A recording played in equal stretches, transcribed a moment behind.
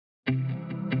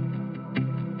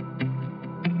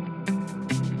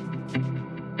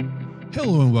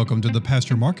Hello and welcome to the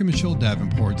Pastor Mark and Michelle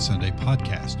Davenport Sunday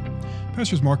Podcast.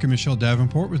 Pastors Mark and Michelle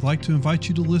Davenport would like to invite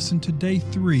you to listen to Day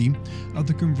 3 of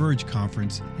the Converge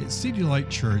Conference at City Light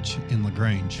Church in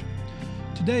LaGrange.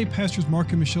 Today, Pastors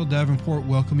Mark and Michelle Davenport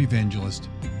welcome evangelist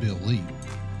Bill Lee.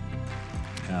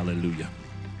 Hallelujah.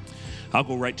 I'll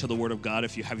go right to the Word of God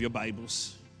if you have your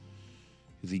Bibles.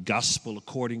 The Gospel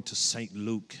according to St.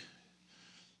 Luke.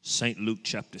 St. Luke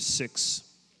chapter 6,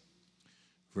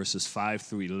 verses 5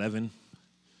 through 11.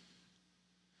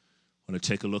 I'm going to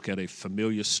take a look at a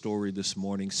familiar story this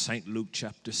morning. St. Luke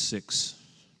chapter 6,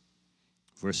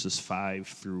 verses 5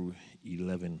 through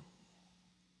 11.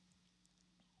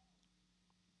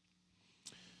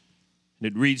 And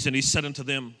it reads, "And he said unto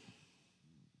them,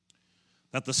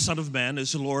 that the Son of Man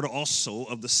is Lord also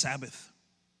of the Sabbath.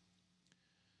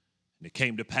 And it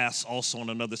came to pass also on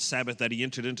another Sabbath that he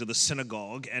entered into the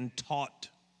synagogue and taught.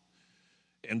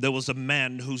 And there was a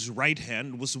man whose right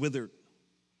hand was withered.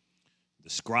 The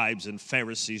scribes and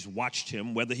Pharisees watched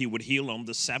him, whether he would heal on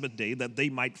the Sabbath day, that they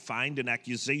might find an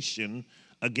accusation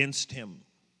against him.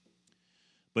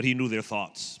 But he knew their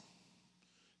thoughts,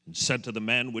 and said to the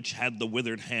man which had the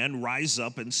withered hand, Rise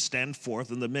up and stand forth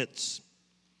in the midst.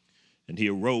 And he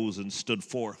arose and stood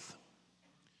forth.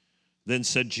 Then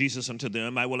said Jesus unto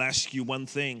them, I will ask you one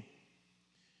thing.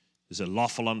 Is it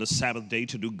lawful on the Sabbath day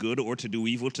to do good or to do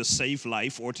evil, to save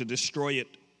life or to destroy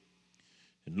it?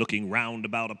 And looking round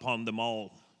about upon them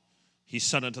all, he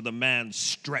said unto the man,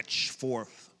 Stretch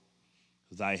forth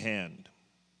thy hand.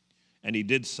 And he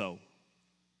did so.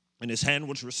 And his hand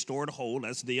was restored whole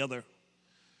as the other.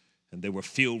 And they were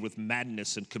filled with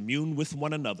madness and communed with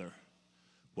one another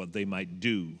what they might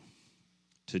do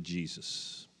to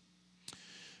Jesus.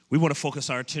 We want to focus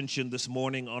our attention this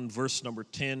morning on verse number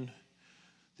 10,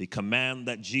 the command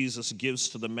that Jesus gives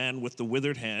to the man with the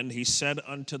withered hand. He said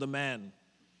unto the man,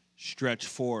 Stretch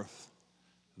forth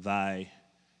thy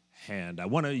hand. I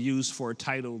want to use for a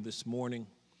title this morning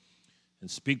and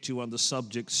speak to you on the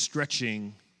subject,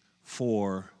 Stretching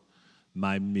for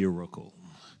My Miracle.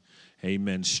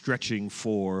 Amen. Stretching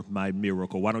for my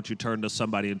miracle. Why don't you turn to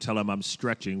somebody and tell them I'm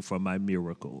stretching for my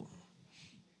miracle?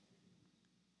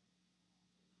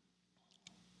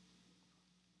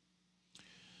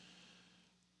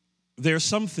 There are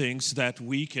some things that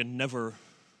we can never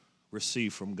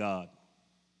receive from God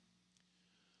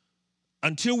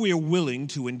until we are willing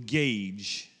to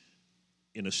engage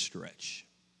in a stretch.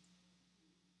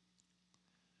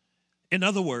 In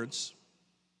other words,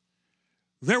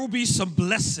 there will be some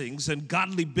blessings and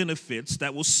godly benefits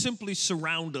that will simply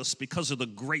surround us because of the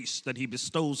grace that he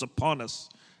bestows upon us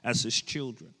as his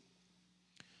children.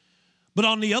 But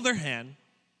on the other hand,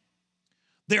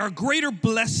 there are greater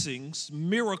blessings,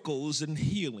 miracles, and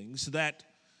healings that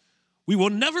we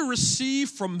will never receive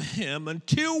from him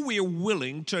until we are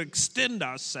willing to extend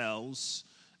ourselves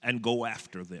and go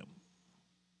after them.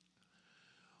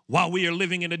 While we are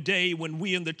living in a day when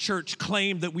we in the church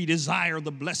claim that we desire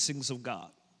the blessings of God,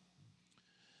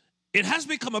 it has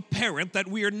become apparent that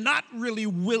we are not really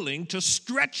willing to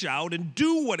stretch out and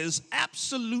do what is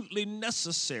absolutely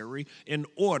necessary in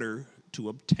order to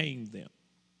obtain them.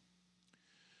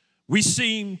 We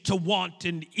seem to want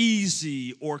an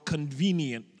easy or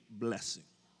convenient blessing.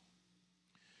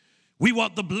 We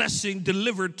want the blessing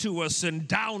delivered to us and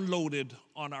downloaded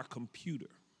on our computer.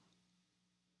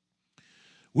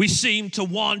 We seem to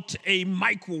want a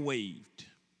microwaved,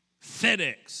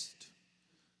 FedExed,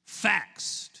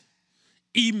 faxed,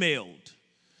 emailed,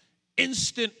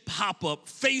 instant pop-up,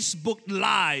 Facebook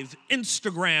Live,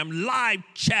 Instagram, live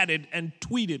chatted, and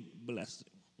tweeted blessing.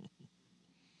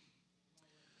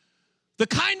 The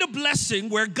kind of blessing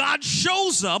where God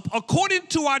shows up according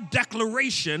to our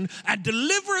declaration and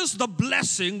delivers the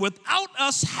blessing without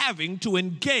us having to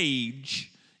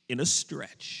engage in a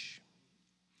stretch.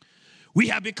 We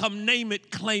have become name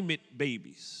it, claim it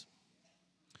babies.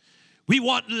 We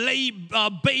want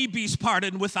babies,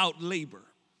 without labor.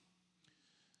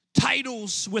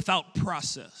 Titles without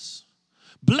process.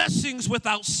 Blessings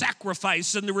without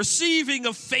sacrifice, and the receiving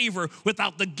of favor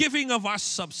without the giving of our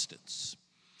substance.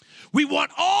 We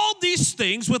want all these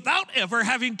things without ever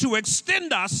having to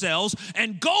extend ourselves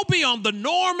and go beyond the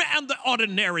norm and the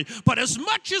ordinary. But as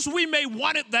much as we may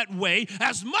want it that way,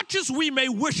 as much as we may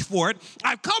wish for it,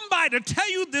 I've come by to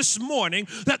tell you this morning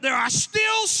that there are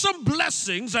still some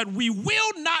blessings that we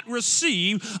will not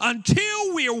receive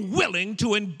until we are willing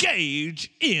to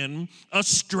engage in a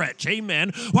stretch.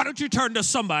 Amen. Why don't you turn to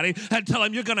somebody and tell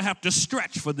them you're going to have to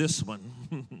stretch for this one?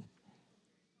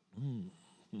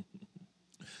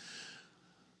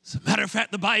 As a matter of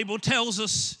fact, the Bible tells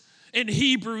us in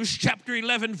Hebrews chapter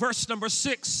 11, verse number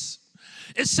 6,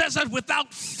 It says that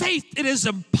without faith it is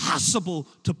impossible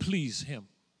to please him.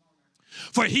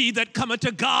 For he that cometh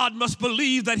to God must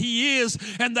believe that he is,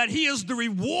 and that he is the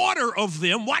rewarder of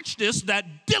them, watch this,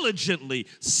 that diligently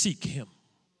seek him.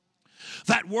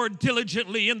 That word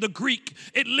diligently in the Greek,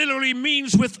 it literally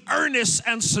means with earnest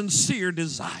and sincere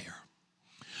desire.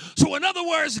 So in other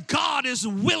words, God is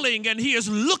willing and he is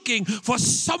looking for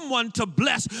someone to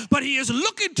bless, but he is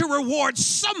looking to reward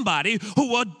somebody who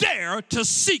will dare to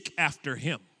seek after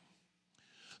him.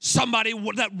 Somebody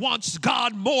that wants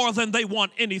God more than they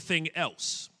want anything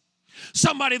else.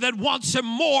 Somebody that wants him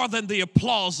more than the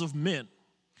applause of men.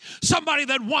 Somebody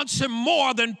that wants him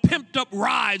more than pimped up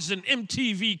rides and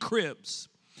MTV cribs.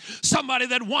 Somebody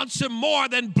that wants him more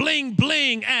than bling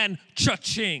bling and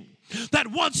cha-ching. That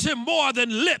wants him more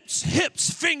than lips, hips,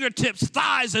 fingertips,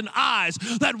 thighs, and eyes.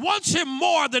 That wants him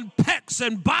more than pecs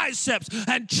and biceps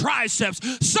and triceps.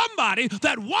 Somebody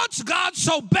that wants God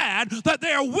so bad that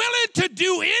they are willing to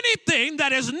do anything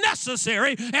that is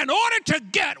necessary in order to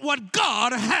get what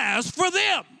God has for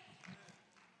them.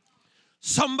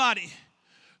 Somebody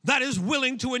that is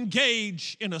willing to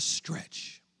engage in a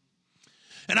stretch.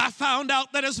 And I found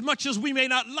out that as much as we may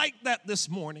not like that this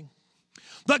morning,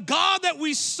 the God that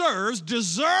we serve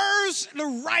deserves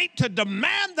the right to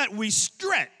demand that we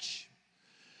stretch,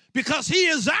 because he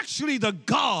is actually the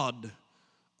God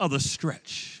of the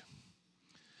stretch.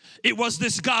 It was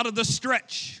this God of the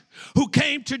stretch who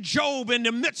came to Job in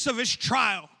the midst of his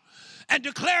trial and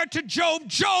declared to Job,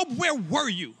 Job, where were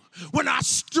you when I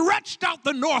stretched out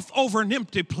the north over an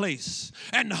empty place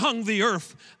and hung the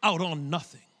earth out on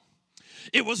nothing?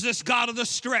 It was this God of the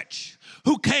stretch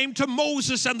who came to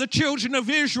Moses and the children of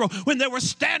Israel when they were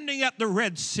standing at the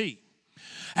Red Sea.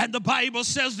 And the Bible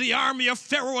says the army of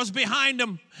Pharaoh was behind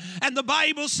them. And the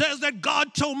Bible says that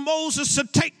God told Moses to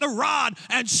take the rod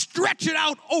and stretch it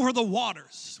out over the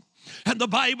waters. And the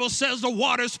Bible says the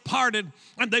waters parted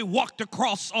and they walked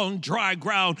across on dry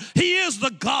ground. He is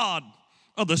the God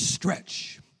of the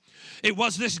stretch. It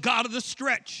was this God of the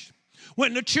stretch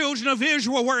when the children of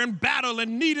Israel were in battle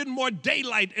and needed more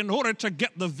daylight in order to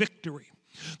get the victory,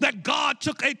 that God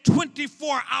took a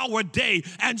 24-hour day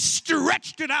and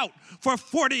stretched it out for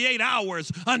 48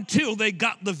 hours until they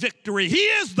got the victory. He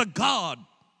is the God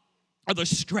of the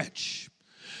stretch.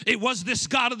 It was this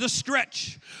God of the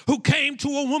stretch who came to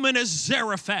a woman as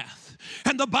Zarephath.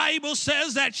 And the Bible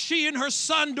says that she and her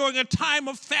son during a time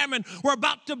of famine were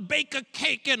about to bake a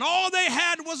cake, and all they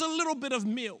had was a little bit of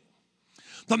meal.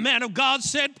 The man of God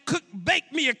said,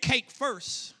 bake me a cake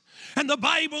first. And the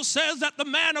Bible says that the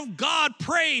man of God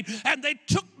prayed, and they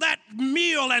took that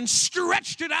meal and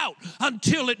stretched it out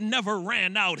until it never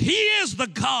ran out. He is the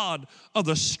God of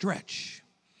the stretch.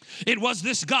 It was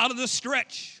this God of the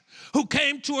stretch who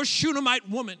came to a Shunammite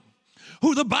woman,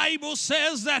 who the Bible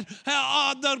says that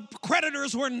the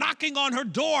creditors were knocking on her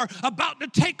door about to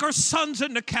take her sons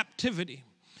into captivity.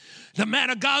 The man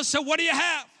of God said, what do you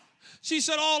have? She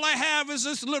said, all I have is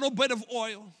this little bit of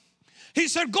oil. He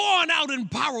said, go on out and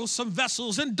borrow some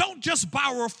vessels, and don't just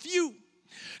borrow a few.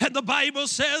 And the Bible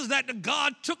says that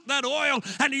God took that oil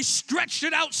and he stretched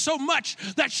it out so much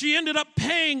that she ended up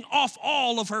paying off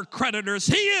all of her creditors.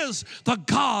 He is the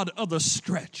God of the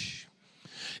stretch.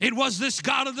 It was this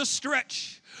God of the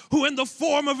stretch who in the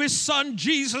form of his son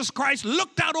Jesus Christ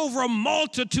looked out over a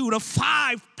multitude of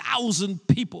 5,000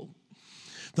 people.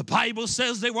 The Bible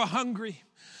says they were hungry.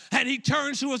 And he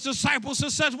turns to his disciples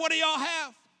and says, what do y'all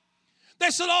have? They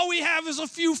said, all we have is a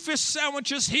few fish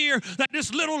sandwiches here that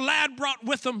this little lad brought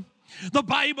with him. The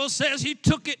Bible says he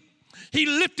took it, he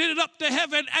lifted it up to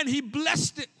heaven, and he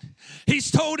blessed it.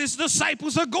 He's told his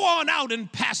disciples to go on out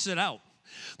and pass it out.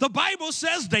 The Bible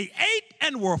says they ate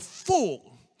and were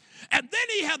full. And then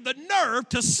he had the nerve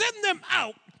to send them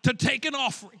out to take an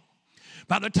offering.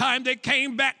 By the time they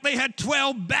came back, they had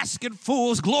 12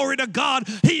 basketfuls. Glory to God.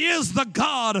 He is the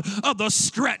God of the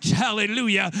stretch.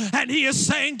 Hallelujah. And he is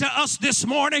saying to us this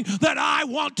morning that I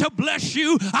want to bless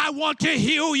you. I want to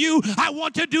heal you. I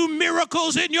want to do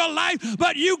miracles in your life.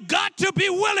 But you got to be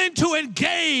willing to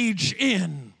engage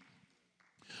in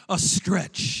a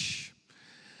stretch.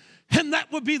 And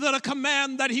that would be the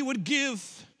command that he would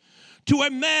give to a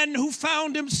man who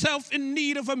found himself in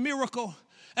need of a miracle,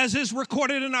 as is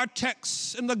recorded in our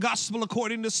text in the gospel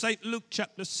according to St. Luke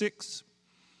chapter 6.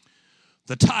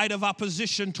 The tide of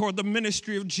opposition toward the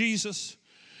ministry of Jesus,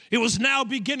 it was now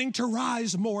beginning to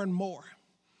rise more and more.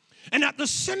 And at the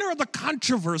center of the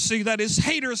controversy that his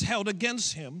haters held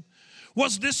against him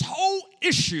was this whole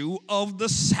issue of the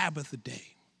Sabbath day.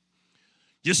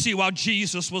 You see, while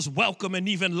Jesus was welcome and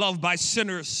even loved by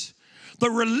sinners, the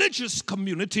religious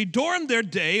community during their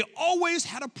day always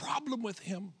had a problem with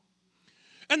him.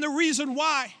 And the reason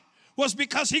why was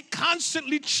because he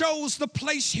constantly chose to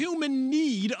place human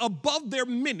need above their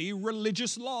many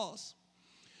religious laws.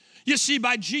 You see,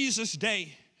 by Jesus'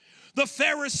 day, the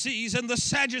Pharisees and the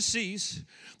Sadducees,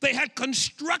 they had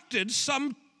constructed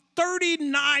some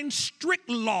 39 strict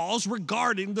laws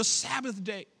regarding the Sabbath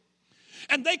day.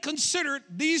 And they considered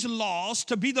these laws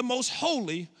to be the most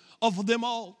holy of them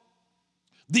all.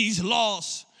 These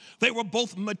laws, they were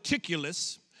both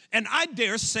meticulous and I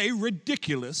dare say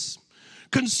ridiculous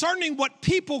concerning what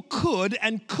people could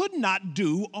and could not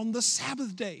do on the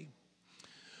Sabbath day.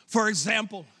 For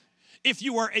example, if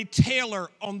you were a tailor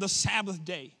on the Sabbath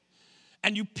day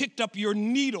and you picked up your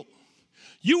needle,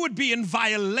 you would be in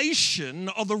violation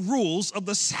of the rules of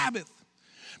the Sabbath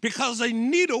because a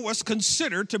needle was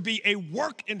considered to be a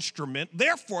work instrument.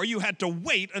 Therefore, you had to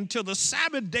wait until the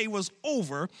Sabbath day was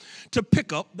over to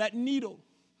pick up that needle.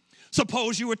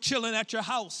 Suppose you were chilling at your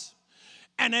house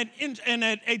and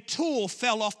a tool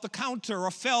fell off the counter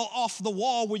or fell off the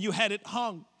wall where you had it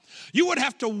hung. You would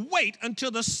have to wait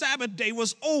until the Sabbath day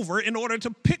was over in order to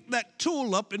pick that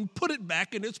tool up and put it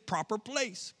back in its proper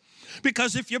place.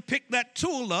 Because if you pick that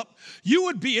tool up, you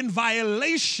would be in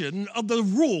violation of the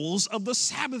rules of the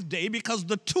Sabbath day because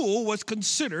the tool was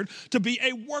considered to be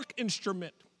a work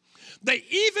instrument. They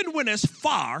even went as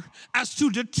far as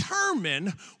to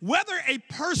determine whether a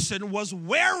person was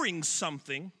wearing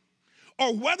something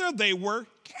or whether they were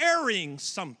carrying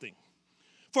something.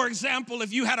 For example,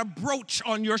 if you had a brooch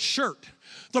on your shirt,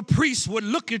 the priest would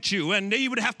look at you and they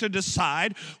would have to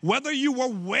decide whether you were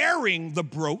wearing the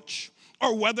brooch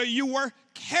or whether you were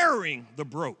carrying the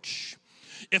brooch.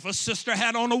 If a sister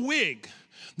had on a wig,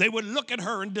 they would look at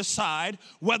her and decide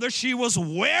whether she was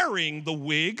wearing the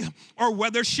wig or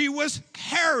whether she was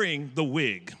carrying the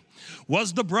wig.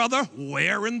 Was the brother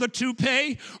wearing the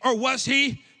toupee or was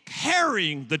he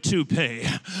carrying the toupee?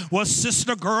 Was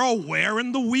sister girl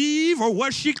wearing the weave or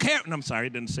was she carrying? I'm sorry, I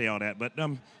didn't say all that, but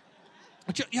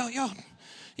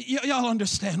y'all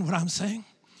understand what I'm saying?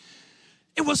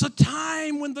 It was a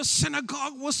time when the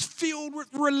synagogue was filled with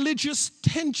religious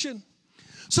tension.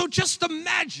 So just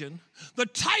imagine the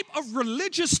type of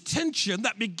religious tension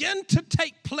that began to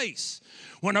take place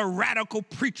when a radical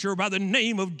preacher by the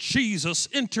name of Jesus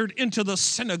entered into the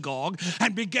synagogue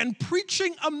and began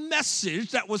preaching a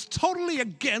message that was totally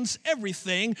against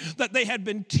everything that they had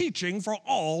been teaching for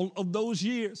all of those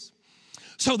years.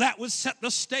 So that would set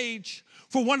the stage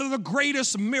for one of the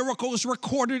greatest miracles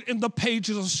recorded in the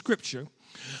pages of Scripture.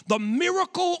 The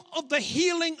miracle of the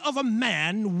healing of a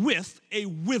man with a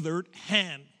withered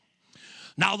hand.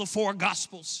 Now the four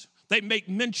Gospels, they make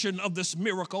mention of this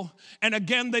miracle, and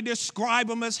again they describe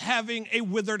him as having a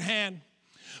withered hand.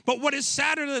 But what is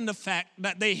sadder than the fact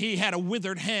that he had a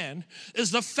withered hand is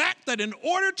the fact that in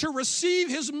order to receive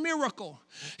his miracle,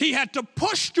 he had to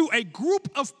push through a group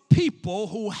of people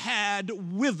who had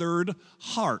withered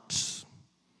hearts.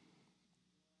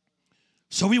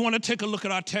 So we want to take a look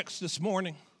at our text this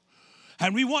morning.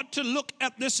 And we want to look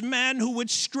at this man who would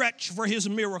stretch for his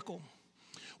miracle.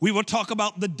 We will talk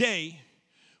about the day.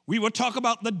 We will talk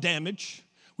about the damage.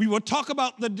 We will talk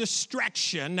about the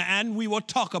distraction. And we will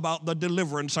talk about the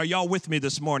deliverance. Are y'all with me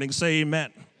this morning? Say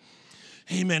amen.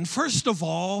 Amen. First of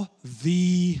all,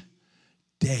 the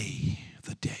day.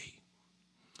 The day.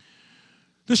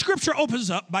 The scripture opens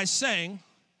up by saying,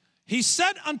 he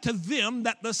said unto them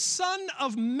that the Son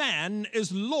of Man is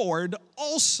Lord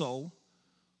also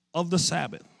of the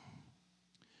Sabbath.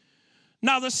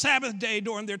 Now the Sabbath day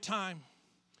during their time,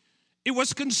 it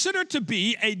was considered to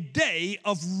be a day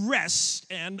of rest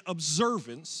and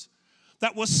observance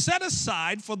that was set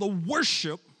aside for the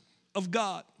worship of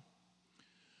God.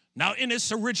 Now in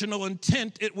its original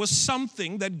intent, it was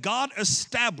something that God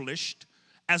established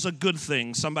as a good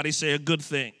thing. Somebody say a good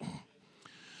thing.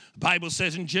 The Bible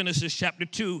says in Genesis chapter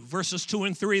 2, verses 2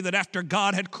 and 3, that after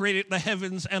God had created the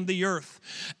heavens and the earth,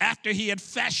 after he had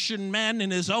fashioned man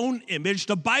in his own image,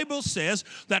 the Bible says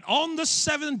that on the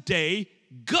seventh day,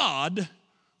 God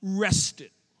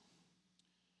rested.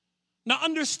 Now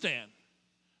understand,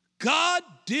 God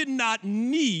did not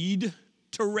need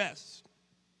to rest.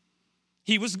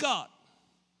 He was God.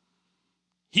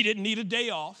 He didn't need a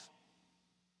day off.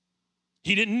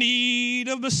 He didn't need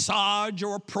a massage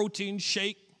or a protein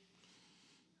shake.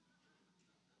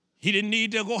 He didn't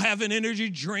need to go have an energy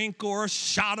drink or a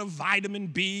shot of vitamin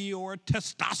B or a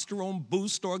testosterone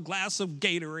boost or a glass of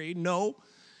Gatorade. No,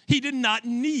 He did not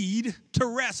need to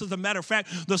rest. As a matter of fact,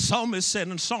 the psalmist said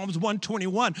in Psalms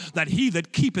 121 that he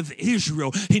that keepeth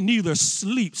Israel, he neither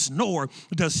sleeps nor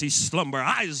does he slumber.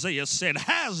 Isaiah said,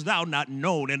 hast thou not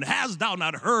known and hast thou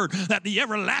not heard that the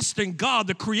everlasting God,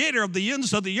 the creator of the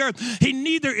ends of the earth, he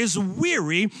neither is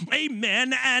weary,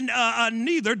 amen, and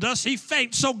neither does he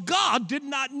faint. So God did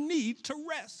not need to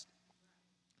rest.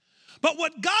 But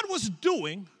what God was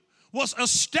doing was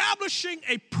establishing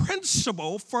a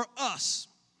principle for us.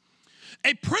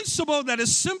 A principle that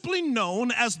is simply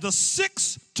known as the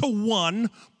 6-to-1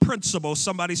 principle.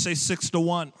 Somebody say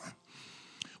 6-to-1.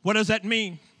 What does that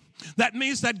mean? That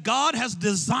means that God has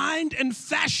designed and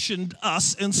fashioned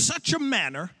us in such a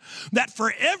manner that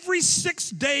for every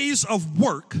 6 days of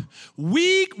work,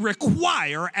 we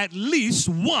require at least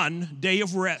 1 day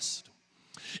of rest.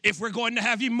 If we're going to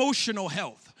have emotional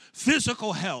health,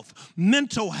 physical health,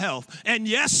 mental health, and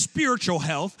yes, spiritual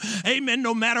health, amen,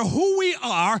 no matter who we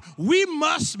are, we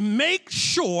must make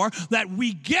sure that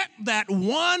we get that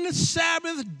one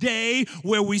Sabbath day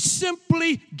where we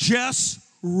simply just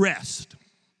rest.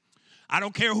 I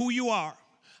don't care who you are,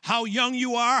 how young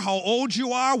you are, how old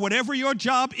you are, whatever your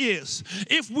job is.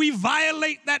 If we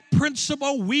violate that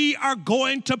principle, we are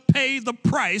going to pay the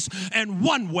price in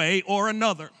one way or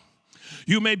another.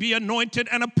 You may be anointed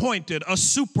and appointed, a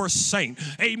super saint.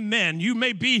 Amen. You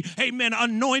may be, amen,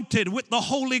 anointed with the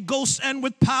Holy Ghost and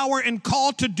with power and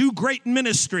called to do great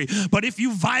ministry. But if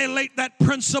you violate that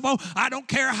principle, I don't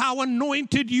care how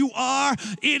anointed you are,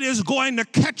 it is going to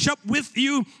catch up with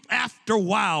you after a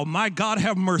while. My God,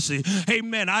 have mercy.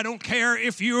 Amen. I don't care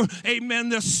if you're, amen,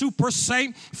 the super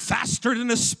saint, faster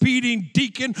than a speeding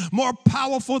deacon, more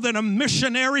powerful than a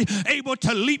missionary, able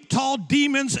to leap tall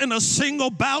demons in a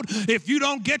single bout. If you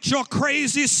don't get your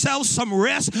crazy self some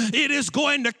rest, it is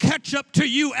going to catch up to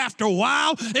you after a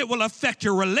while. It will affect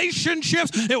your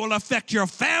relationships. It will affect your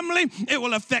family. It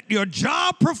will affect your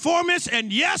job performance.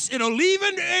 And yes, it'll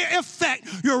even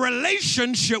affect your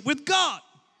relationship with God.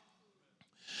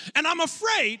 And I'm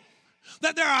afraid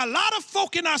that there are a lot of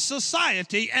folk in our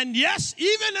society, and yes,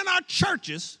 even in our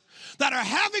churches, that are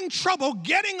having trouble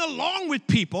getting along with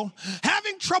people,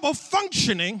 having trouble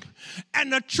functioning,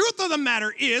 and the truth of the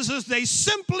matter is they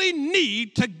simply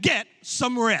need to get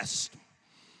some rest.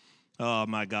 Oh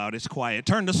my God, it's quiet.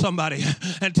 Turn to somebody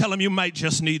and tell them you might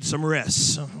just need some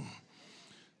rest.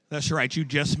 That's right, you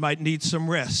just might need some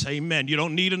rest. Amen. You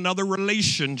don't need another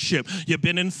relationship. You've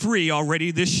been in 3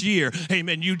 already this year.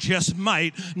 Amen. You just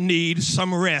might need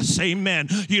some rest. Amen.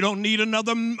 You don't need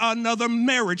another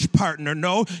marriage partner.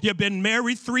 No, you've been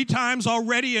married 3 times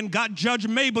already and got Judge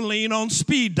Maybelline on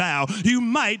speed dial. You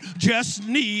might just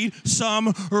need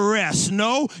some rest.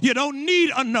 No, you don't need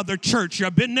another church.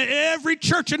 You've been to every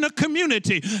church in the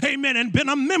community. Amen. And been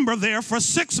a member there for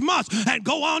 6 months and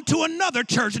go on to another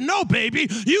church. No, baby.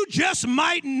 You just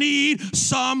might need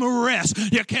some rest.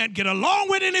 You can't get along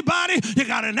with anybody. You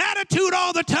got an attitude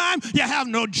all the time. You have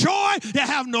no joy. You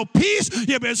have no peace.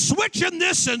 You've been switching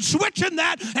this and switching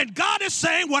that. And God is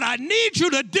saying, what I need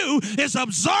you to do is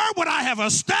observe what I have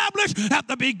established at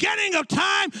the beginning of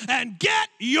time and get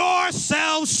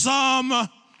yourself some.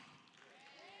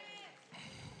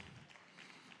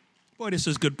 Boy, this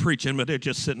is good preaching, but they're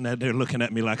just sitting there looking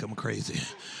at me like I'm crazy.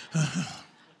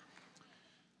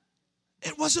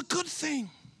 It was a good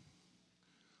thing,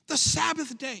 the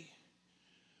Sabbath day.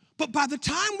 But by the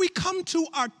time we come to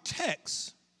our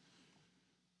text,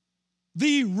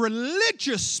 the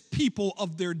religious people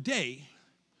of their day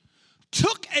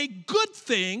took a good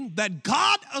thing that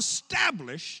God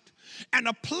established and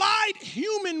applied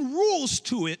human rules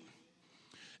to it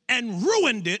and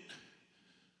ruined it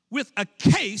with a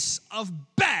case of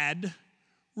bad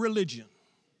religion.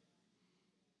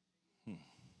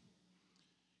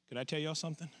 Can I tell y'all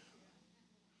something?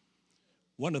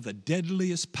 One of the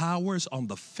deadliest powers on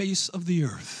the face of the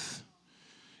earth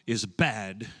is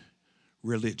bad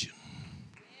religion.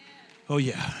 Oh,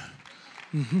 yeah.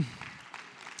 Mm-hmm.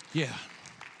 Yeah.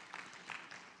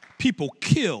 People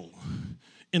kill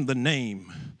in the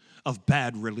name of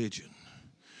bad religion.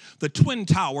 The Twin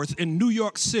Towers in New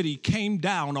York City came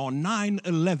down on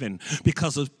 9/11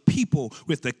 because of people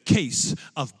with a case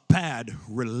of bad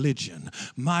religion.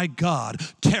 My God,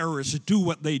 terrorists do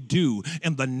what they do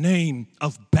in the name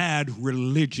of bad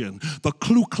religion. The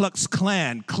Ku Klux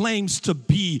Klan claims to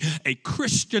be a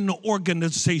Christian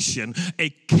organization,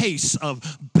 a case of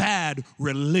bad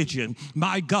religion.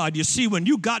 My God, you see, when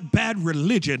you got bad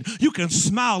religion, you can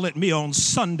smile at me on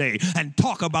Sunday and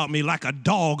talk about me like a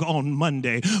dog on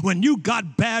Monday. When you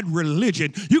got bad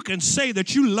religion, you can say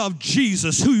that you love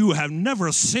Jesus, who you have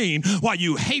never seen, while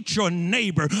you hate your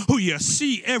neighbor who you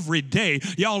see every day.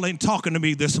 Y'all ain't talking to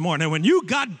me this morning. When you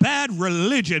got bad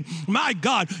religion, my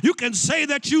God, you can say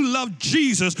that you love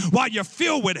Jesus while you're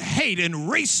filled with hate and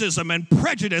racism and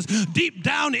prejudice deep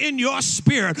down in your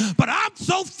spirit. But I'm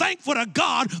so thankful to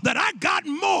God that I got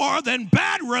more than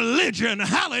bad religion.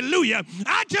 Hallelujah.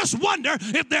 I just wonder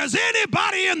if there's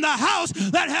anybody in the house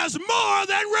that has more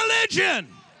than religion.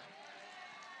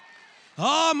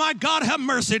 Oh, my God, have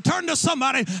mercy. Turn to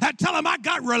somebody and tell them I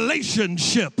got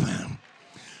relationship.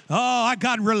 Oh, I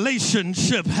got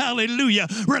relationship. Hallelujah.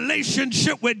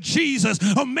 Relationship with Jesus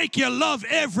will make you love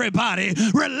everybody.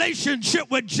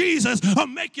 Relationship with Jesus will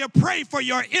make you pray for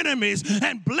your enemies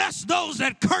and bless those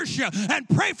that curse you and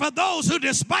pray for those who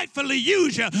despitefully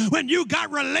use you. When you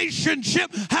got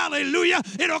relationship, hallelujah,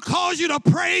 it'll cause you to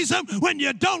praise Him when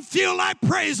you don't feel like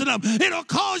praising Him. It'll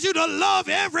cause you to love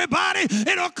everybody.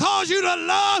 It'll cause you to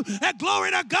love and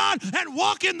glory to God and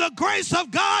walk in the grace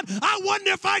of God. I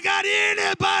wonder if I got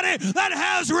anybody that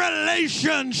has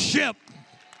relationship.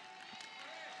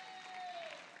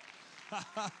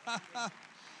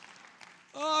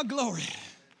 Oh, glory.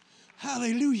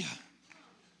 Hallelujah.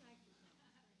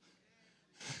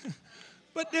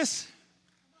 But the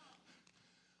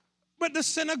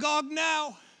synagogue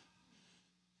now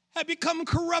had become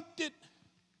corrupted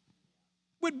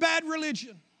with bad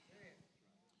religion.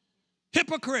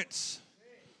 Hypocrites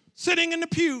sitting in the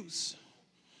pews.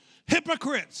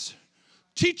 Hypocrites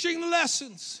teaching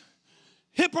lessons,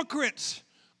 hypocrites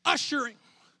ushering,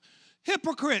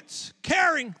 hypocrites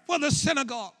caring for the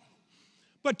synagogue.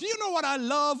 But do you know what I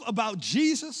love about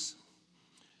Jesus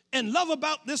and love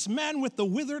about this man with the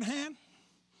withered hand?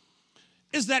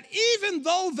 Is that even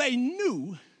though they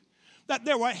knew that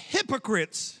there were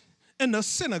hypocrites in the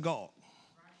synagogue,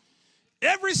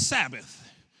 every Sabbath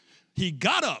he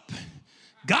got up,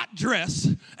 got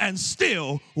dressed, and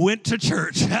still went to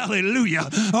church. Hallelujah.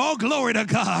 Oh, glory to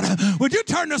God. Would you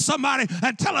turn to somebody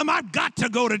and tell them I've got to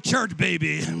go to church,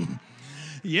 baby?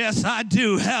 Yes, I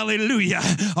do. Hallelujah.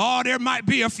 Oh, there might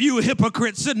be a few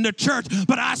hypocrites in the church,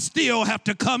 but I still have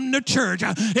to come to church.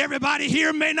 Everybody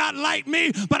here may not like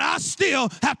me, but I still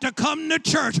have to come to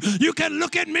church. You can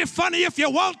look at me funny if you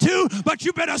want to, but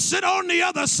you better sit on the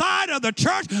other side of the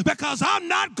church because I'm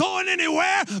not going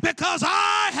anywhere, because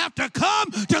I have to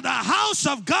come to the house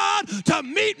of God to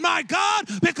meet my God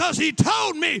because He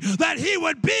told me that He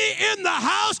would be in the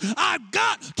house. I've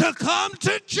got to come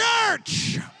to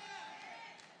church.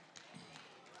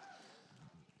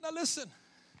 Now listen,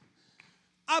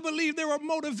 I believe there were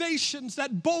motivations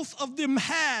that both of them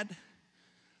had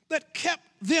that kept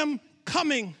them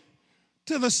coming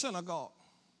to the synagogue.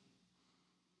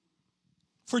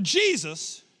 For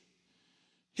Jesus,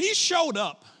 He showed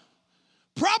up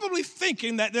probably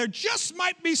thinking that there just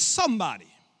might be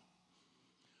somebody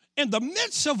in the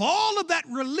midst of all of that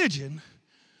religion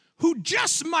who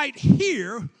just might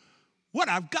hear what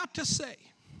I've got to say.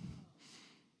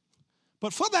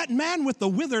 But for that man with the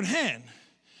withered hand,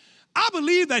 I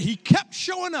believe that he kept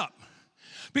showing up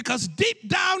because deep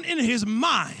down in his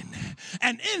mind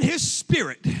and in his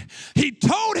spirit, he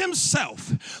told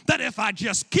himself that if I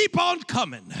just keep on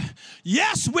coming,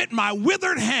 yes, with my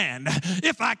withered hand,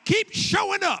 if I keep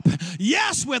showing up,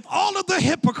 yes, with all of the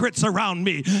hypocrites around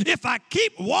me, if I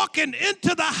keep walking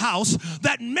into the house,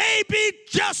 that maybe,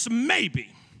 just maybe,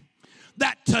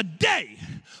 that today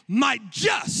might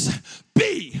just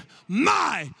be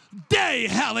my day.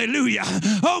 Hallelujah.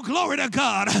 Oh, glory to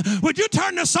God. Would you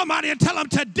turn to somebody and tell them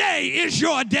today is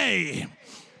your day?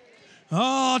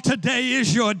 Oh, today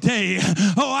is your day.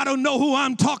 Oh, I don't know who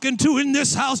I'm talking to in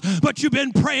this house, but you've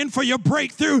been praying for your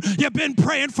breakthrough. You've been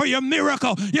praying for your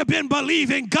miracle. You've been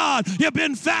believing God. You've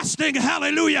been fasting.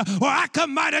 Hallelujah. Or I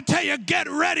come by to tell you, get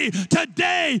ready.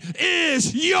 Today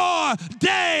is your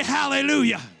day.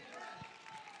 Hallelujah.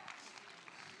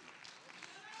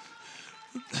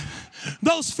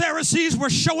 Those Pharisees were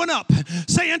showing up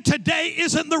saying today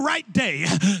isn't the right day.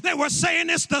 They were saying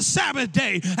it's the Sabbath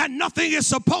day and nothing is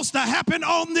supposed to happen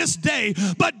on this day.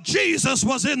 But Jesus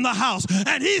was in the house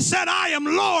and He said, I am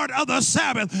Lord of the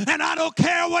Sabbath, and I don't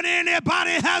care what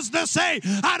anybody has to say.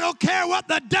 I don't care what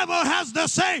the devil has to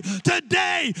say.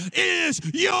 Today is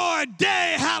your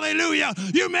day. Hallelujah.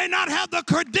 You may not have the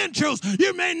credentials.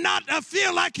 You may not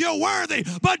feel like you're worthy,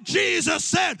 but Jesus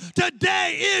said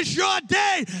today is your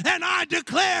day, and I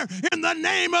declare in the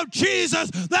name of Jesus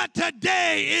that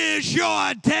today is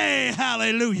your day.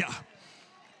 Hallelujah.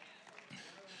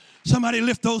 Somebody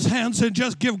lift those hands and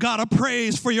just give God a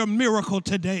praise for your miracle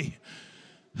today.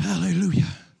 Hallelujah.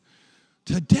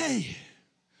 Today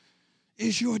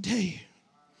is your day.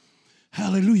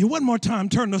 Hallelujah. One more time,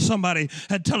 turn to somebody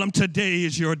and tell them today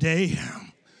is your day.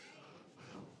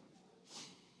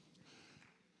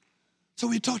 So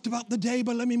we talked about the day,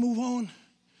 but let me move on.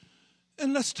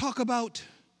 And let's talk about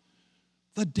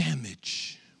the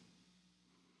damage.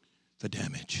 The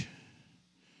damage.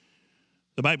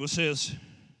 The Bible says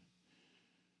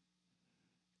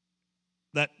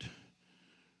that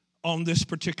on this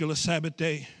particular Sabbath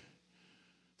day,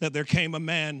 that there came a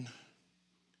man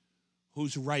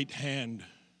whose right hand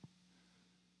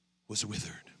was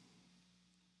withered.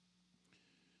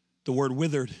 The word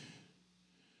withered,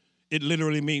 it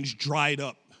literally means dried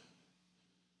up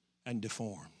and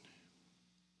deformed.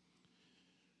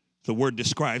 The word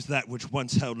describes that which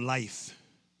once held life,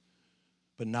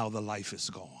 but now the life is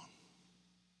gone.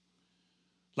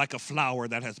 Like a flower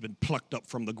that has been plucked up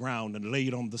from the ground and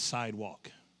laid on the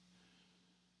sidewalk.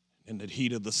 In the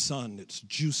heat of the sun, its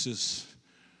juices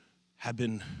have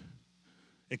been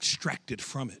extracted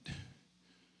from it,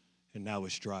 and now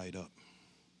it's dried up.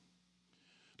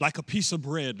 Like a piece of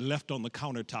bread left on the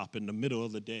countertop in the middle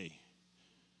of the day,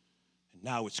 and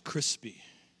now it's crispy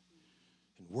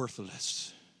and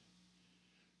worthless,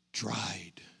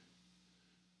 dried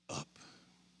up.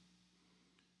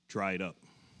 Dried up.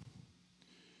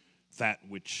 That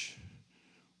which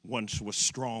once was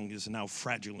strong is now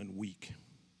fragile and weak.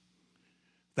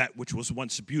 That which was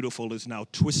once beautiful is now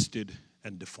twisted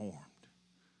and deformed,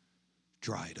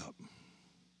 dried up.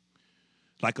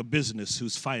 Like a business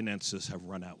whose finances have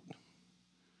run out.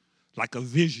 Like a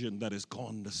vision that has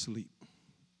gone to sleep.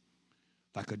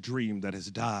 Like a dream that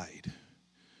has died.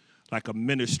 Like a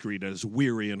ministry that is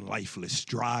weary and lifeless,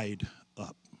 dried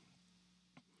up.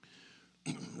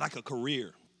 Like a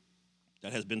career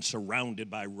that has been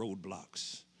surrounded by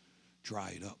roadblocks,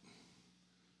 dried up.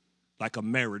 Like a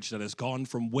marriage that has gone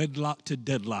from wedlock to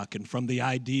deadlock and from the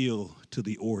ideal to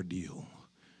the ordeal,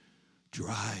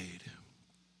 dried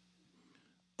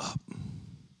up.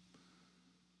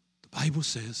 The Bible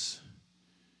says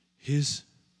his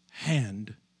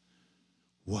hand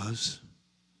was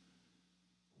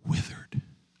withered.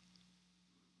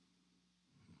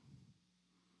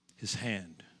 His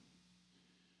hand.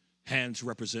 Hands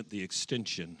represent the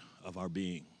extension of our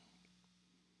being.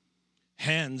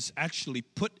 Hands actually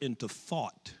put into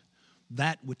thought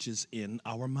that which is in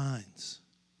our minds.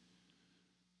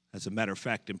 As a matter of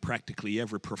fact, in practically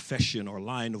every profession or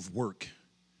line of work,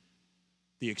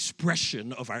 the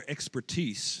expression of our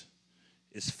expertise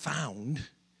is found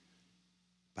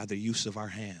by the use of our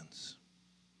hands.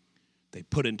 They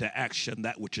put into action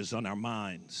that which is on our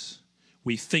minds.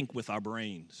 We think with our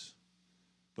brains,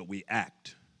 but we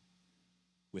act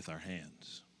with our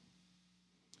hands.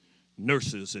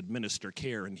 Nurses administer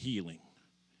care and healing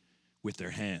with their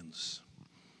hands.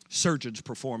 Surgeons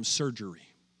perform surgery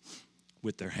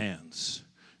with their hands.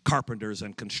 Carpenters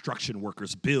and construction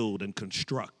workers build and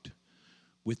construct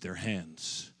with their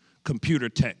hands. Computer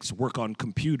techs work on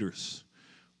computers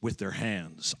with their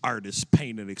hands. Artists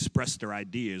paint and express their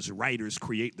ideas. Writers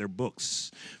create their books.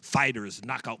 Fighters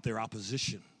knock out their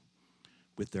opposition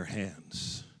with their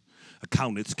hands.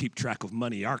 Accountants keep track of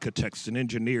money. Architects and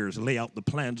engineers lay out the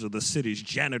plans of the cities.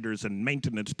 Janitors and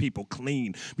maintenance people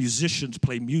clean. Musicians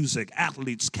play music.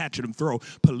 Athletes catch and throw.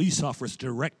 Police officers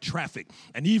direct traffic.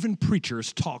 And even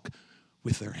preachers talk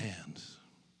with their hands.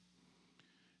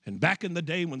 And back in the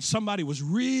day when somebody was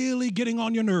really getting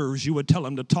on your nerves, you would tell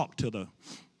them to talk to the...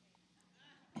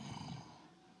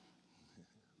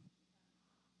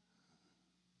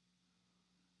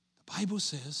 The Bible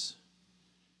says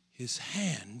his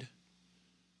hand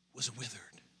was withered.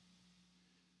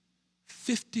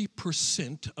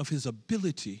 50% of his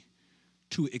ability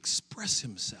to express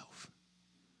himself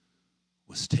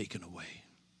was taken away.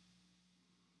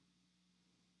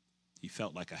 He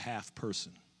felt like a half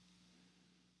person,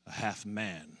 a half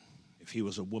man. If he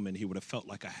was a woman, he would have felt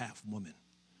like a half woman.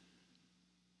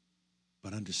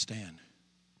 But understand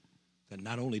that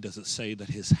not only does it say that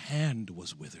his hand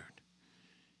was withered,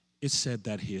 it said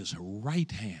that his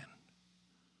right hand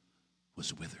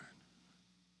was withered.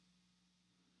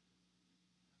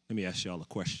 Let me ask y'all a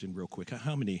question real quick.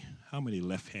 How many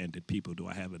left-handed people do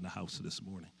I have in the house this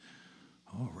morning?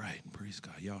 All right, praise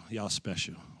God. Y'all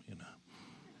special, you know.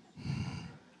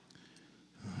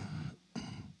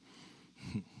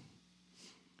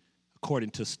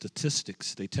 According to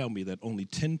statistics, they tell me that only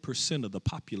 10% of the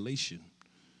population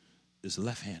is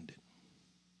left-handed.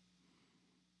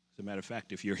 As a matter of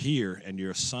fact, if you're here and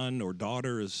your son or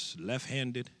daughter is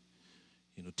left-handed,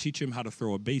 you know, teach him how to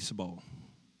throw a baseball,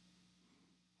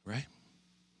 right?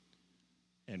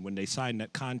 And when they sign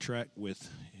that contract with,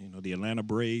 you know, the Atlanta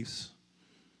Braves,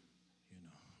 you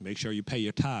know, make sure you pay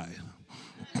your tithe.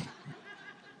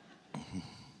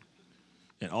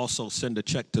 And also send a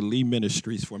check to Lee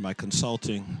Ministries for my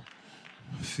consulting.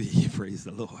 Praise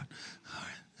the Lord. All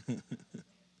right.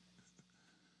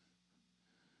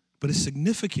 But it's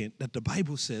significant that the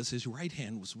Bible says his right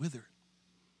hand was withered,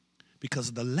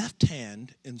 because the left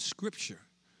hand in Scripture,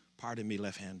 pardon me,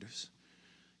 left-handers,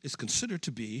 is considered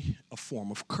to be a form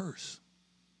of curse.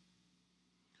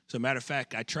 As a matter of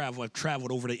fact, I've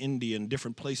traveled over to India and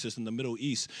different places in the Middle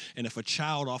East, and if a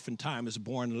child oftentimes is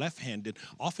born left-handed,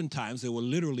 oftentimes they will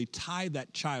literally tie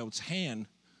that child's hand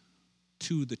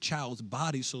to the child's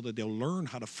body so that they'll learn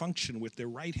how to function with their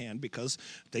right hand, because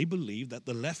they believe that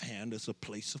the left hand is a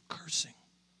place of cursing.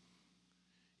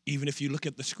 Even if you look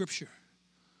at the Scripture,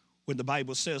 when the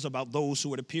Bible says about those who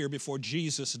would appear before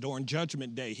Jesus during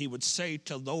Judgment Day, he would say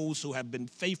to those who have been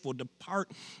faithful,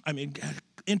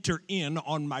 enter in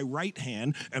on my right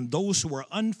hand, and those who are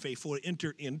unfaithful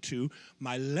enter into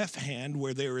my left hand,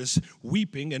 where there is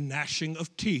weeping and gnashing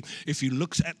of teeth. If you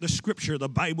look at the Scripture, the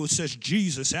Bible says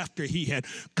Jesus, after he had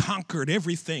conquered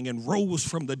everything and rose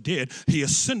from the dead, he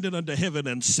ascended unto heaven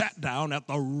and sat down at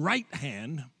the right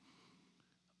hand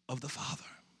of the Father.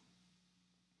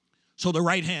 So the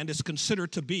right hand is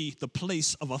considered to be the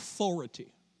place of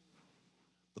authority,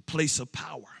 the place of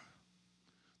power,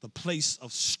 the place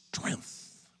of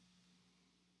strength.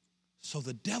 So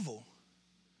the devil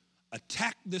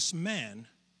attacked this man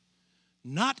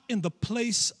not in the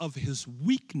place of his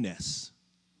weakness,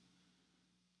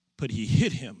 but he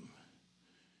hit him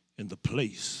in the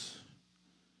place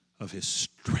of his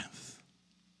strength.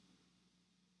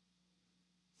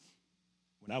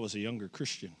 When I was a younger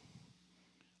Christian,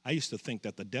 I used to think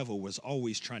that the devil was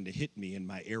always trying to hit me in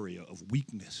my area of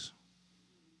weakness.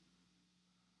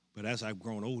 But as I've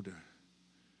grown older,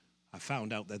 I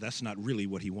found out that that's not really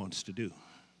what he wants to do.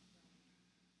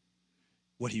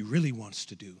 What he really wants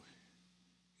to do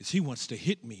is he wants to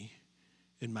hit me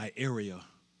in my area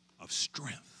of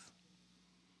strength.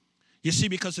 You see,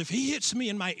 because if he hits me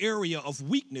in my area of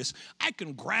weakness, I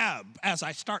can grab, as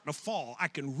I start to fall, I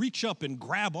can reach up and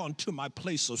grab onto my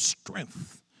place of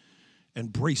strength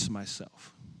and brace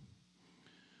myself.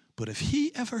 But if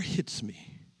he ever hits me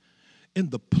in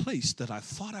the place that I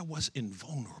thought I was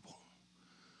invulnerable,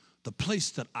 the place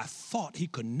that I thought he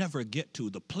could never get to,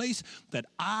 the place that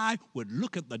I would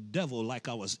look at the devil like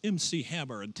I was MC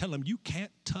Hammer and tell him, you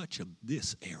can't touch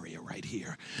this area right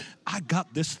here. I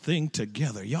got this thing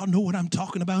together. Y'all know what I'm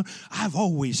talking about? I've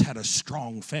always had a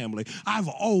strong family. I've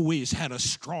always had a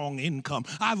strong income.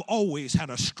 I've always had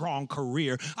a strong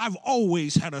career. I've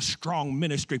always had a strong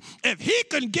ministry. If he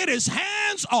can get his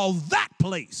hands on that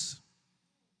place,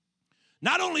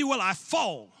 not only will I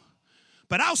fall,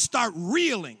 but I'll start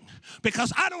reeling,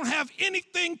 because I don't have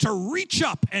anything to reach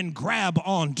up and grab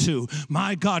onto.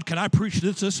 My God, can I preach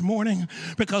this morning?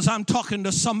 Because I'm talking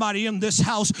to somebody in this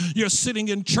house. You're sitting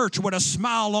in church with a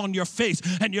smile on your face,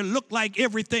 and you look like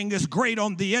everything is great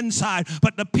on the inside,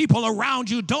 but the people around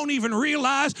you don't even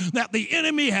realize that the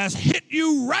enemy has hit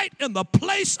you right in the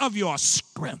place of your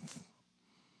strength.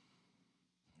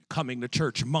 Coming to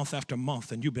church month after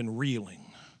month, and you've been reeling.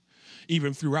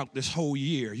 Even throughout this whole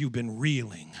year, you've been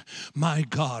reeling. My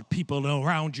God, people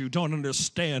around you don't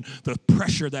understand the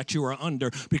pressure that you are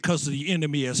under, because the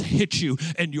enemy has hit you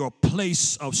in your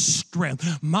place of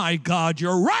strength. My God,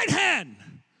 your right hand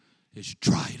is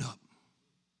dried up.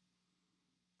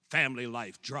 Family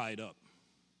life dried up.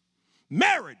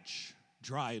 Marriage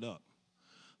dried up.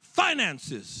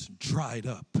 Finances dried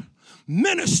up.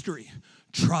 Ministry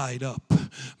dried up.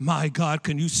 My God,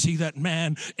 can you see that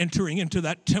man entering into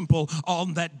that temple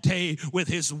on that day with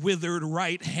his withered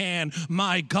right hand?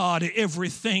 My God,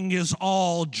 everything is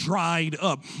all dried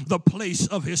up. The place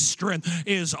of his strength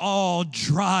is all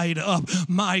dried up.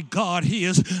 My God, he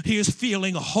is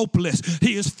feeling hopeless.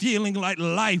 He is feeling like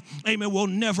life, amen, will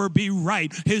never be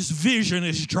right. His vision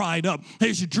is dried up.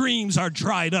 His dreams are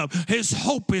dried up. His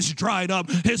hope is dried up.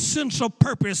 His sense of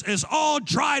purpose is all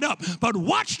dried up. But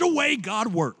watch the way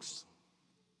God works.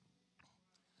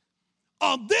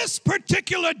 On this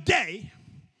particular day,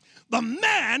 the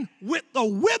man with the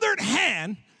withered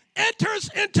hand enters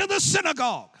into the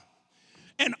synagogue.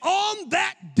 And on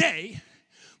that day,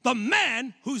 the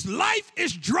man whose life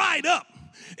is dried up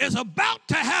is about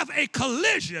to have a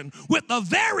collision with the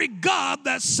very God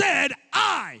that said,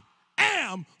 I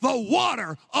am the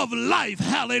water of life.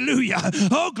 Hallelujah.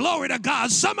 Oh, glory to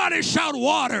God. Somebody shout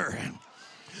water.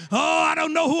 Oh, I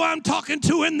don't know who I'm talking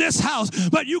to in this house,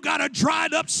 but you got a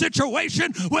dried up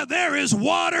situation where there is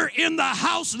water in the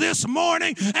house this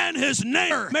morning, and his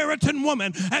neighbor, Samaritan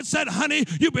woman, and said, honey,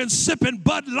 you've been sipping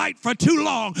Bud Light for too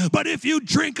long, but if you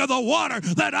drink of the water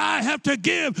that I have to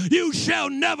give, you shall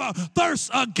never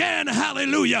thirst again.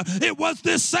 Hallelujah. It was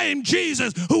this same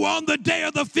Jesus who on the day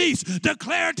of the feast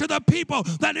declared to the people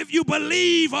that if you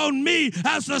believe on me,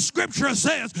 as the scripture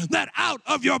says, that out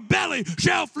of your belly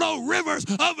shall flow rivers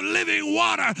of living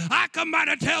water. I come by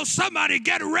to tell somebody,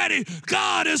 get ready.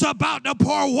 God is about to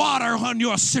pour water on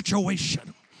your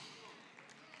situation.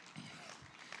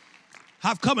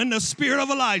 I've come in the spirit of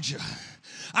Elijah.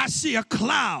 I see a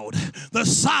cloud the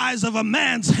size of a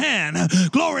man's hand.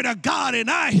 Glory to God.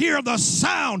 And I hear the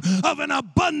sound of an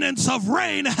abundance of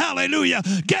rain. Hallelujah.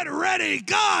 Get ready.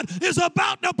 God is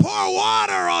about to pour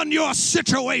water on your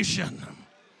situation.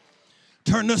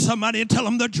 Turn to somebody and tell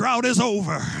them the drought is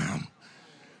over.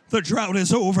 The drought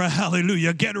is over.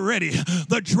 Hallelujah. Get ready.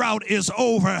 The drought is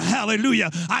over. Hallelujah.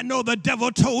 I know the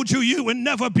devil told you you would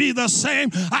never be the same.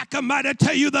 I come by to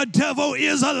tell you the devil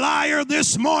is a liar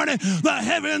this morning. The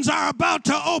heavens are about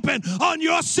to open on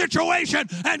your situation,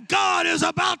 and God is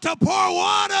about to pour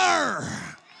water.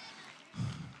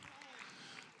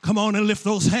 Come on and lift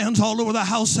those hands all over the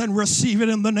house and receive it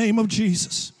in the name of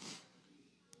Jesus.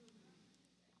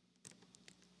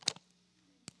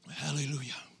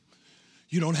 Hallelujah.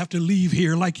 You don't have to leave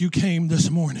here like you came this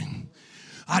morning.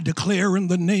 I declare in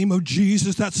the name of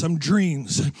Jesus that some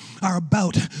dreams are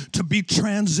about to be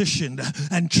transitioned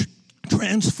and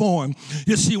transformed.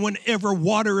 You see, whenever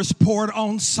water is poured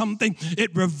on something,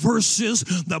 it reverses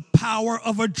the power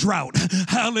of a drought.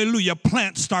 Hallelujah.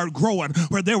 Plants start growing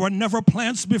where there were never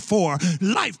plants before.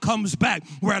 Life comes back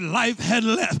where life had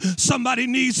left. Somebody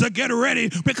needs to get ready,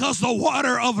 because the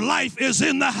water of life is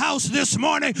in the house this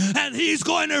morning, and he's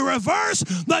going to reverse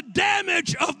the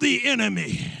damage of the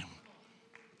enemy.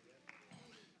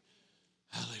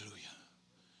 Hallelujah.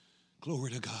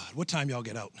 Glory to God. What time y'all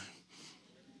get out?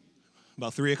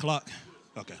 About 3 o'clock?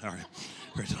 Okay, all right.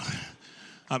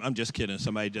 I'm just kidding.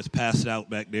 Somebody just passed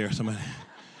out back there. Somebody,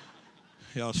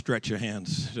 y'all stretch your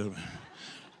hands. Okay.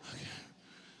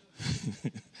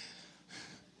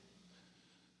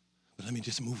 But let me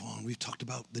just move on. We've talked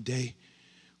about the day.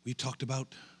 We talked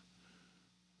about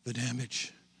the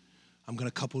damage. I'm going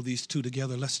to couple these two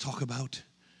together. Let's talk about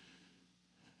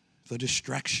the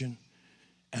distraction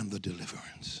and the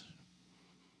deliverance.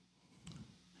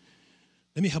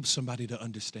 Let me help somebody to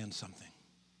understand something.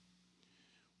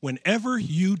 Whenever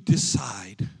you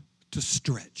decide to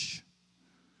stretch,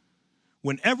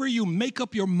 whenever you make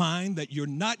up your mind that you're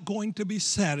not going to be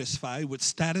satisfied with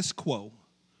status quo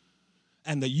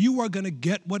and that you are going to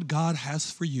get what God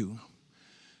has for you,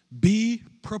 be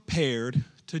prepared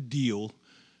to deal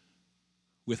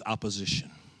with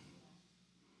opposition.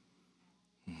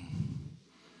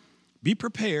 Be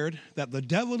prepared that the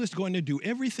devil is going to do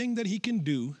everything that he can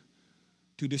do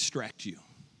to distract you.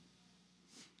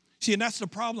 See, and that's the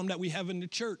problem that we have in the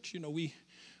church. You know, we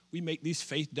make these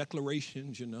faith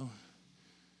declarations, you know.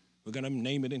 We're going to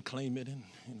name it and claim it and,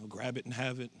 you know, grab it and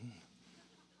have it, and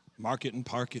mark it and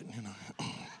park it, you know.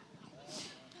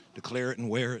 Declare it and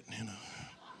wear it, you know.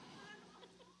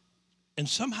 And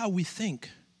somehow we think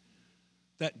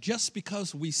that just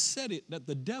because we said it, that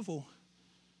the devil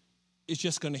is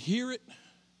just going to hear it,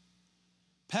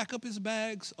 pack up his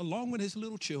bags along with his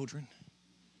little children,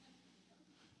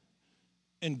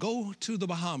 and go to the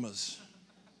Bahamas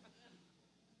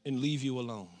and leave you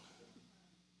alone.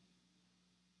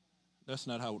 That's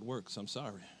not how it works, I'm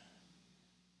sorry.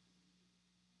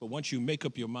 But once you make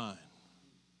up your mind,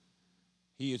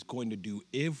 he is going to do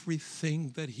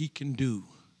everything that he can do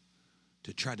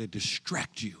to try to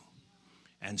distract you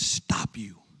and stop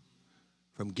you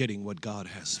from getting what God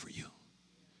has for you.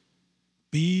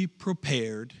 Be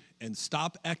prepared and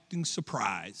stop acting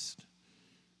surprised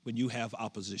when you have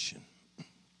opposition.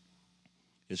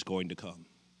 It's going to come.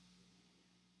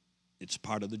 It's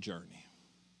part of the journey.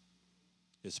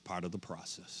 It's part of the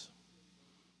process.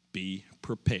 Be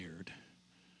prepared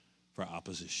for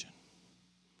opposition.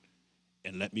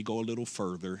 And let me go a little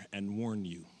further and warn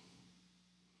you.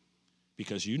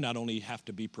 Because you not only have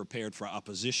to be prepared for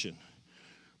opposition,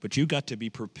 but you got to be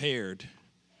prepared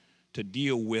to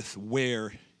deal with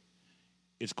where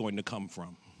it's going to come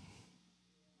from.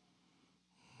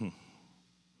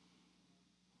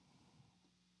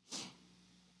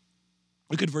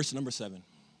 Look at verse number 7.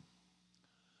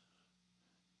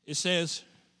 It says,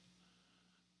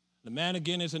 the man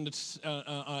again is in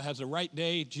has a right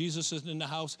day. Jesus is in the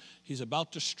house. He's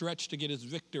about to stretch to get his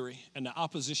victory, and the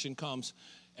opposition comes.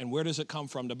 And where does it come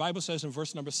from? The Bible says in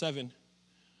verse number 7,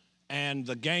 and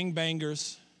the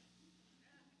gangbangers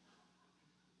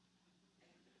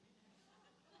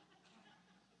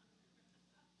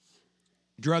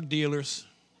drug dealers,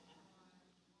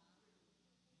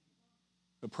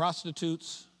 the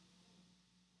prostitutes,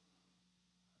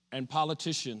 and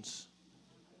politicians.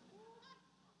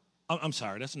 I'm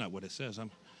sorry, that's not what it says.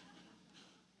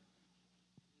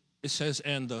 It says,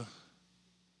 and the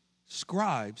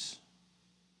scribes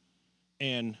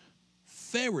and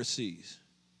Pharisees.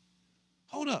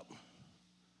 Hold up.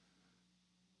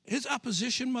 His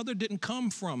opposition, mother, didn't come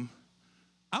from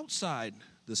outside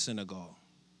the synagogue.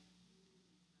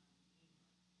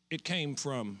 It came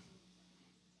from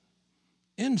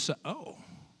inside. Oh,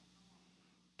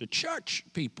 the church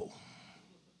people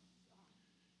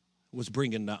was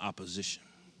bringing the opposition.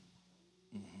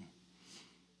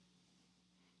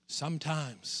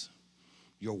 Sometimes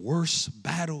your worst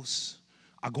battles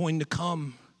are going to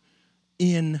come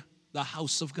in the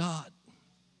house of God.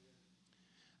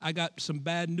 I got some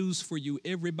bad news for you.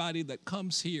 Everybody that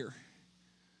comes here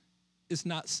is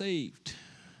not saved.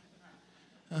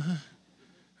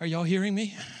 Are y'all hearing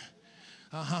me?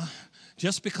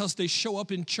 Just because they show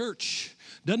up in church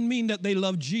doesn't mean that they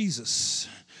love Jesus.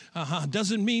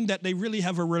 Doesn't mean that they really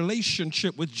have a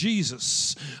relationship with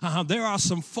Jesus. There are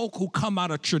some folk who come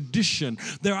out of tradition.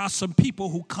 There are some people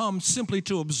who come simply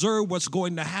to observe what's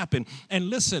going to happen. And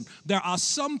listen, there are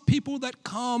some people that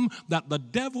come that the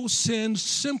devil sends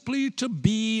simply to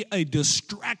be a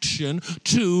distraction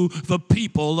to the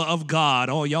people of God.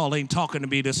 Oh, y'all ain't talking to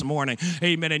me this morning.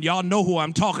 Amen. And y'all know who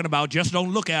I'm talking about. Just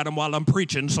don't look at them while I'm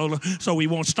preaching so we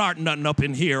won't start nothing up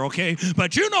in here, okay?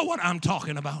 But you know what I'm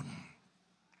talking about.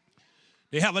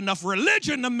 They have enough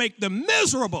religion to make them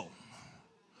miserable.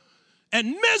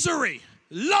 And misery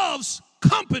loves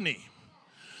company.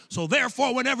 So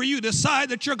therefore, whenever you decide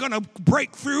that you're going to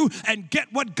break through and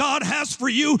get what God has for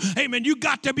you, amen, you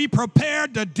got to be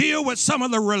prepared to deal with some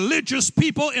of the religious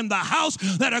people in the house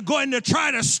that are going to try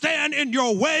to stand in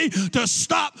your way to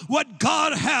stop what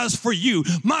God has for you.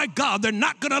 My God, they're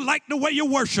not going to like the way you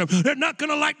worship. They're not going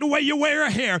to like the way you wear your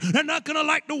hair. They're not going to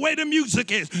like the way the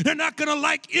music is. They're not going to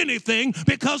like anything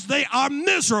because they are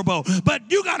miserable. But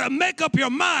you got to make up your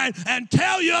mind and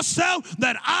tell yourself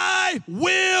that I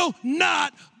will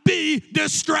not be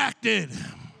distracted.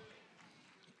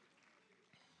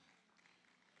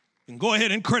 And go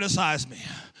ahead and criticize me.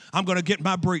 I'm going to get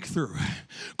my breakthrough.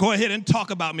 Go ahead and talk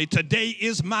about me. Today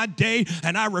is my day,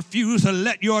 and I refuse to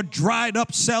let your dried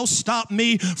up self stop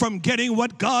me from getting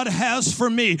what God has for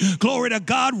me. Glory to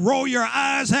God. Roll your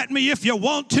eyes at me if you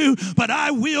want to, but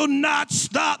I will not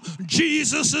stop.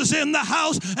 Jesus is in the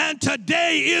house, and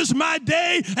today is my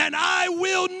day, and I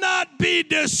will not be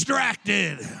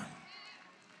distracted.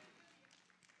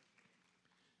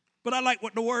 But I like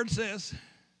what the word says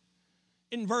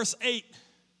in verse 8.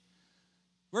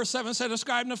 Verse 7 said, the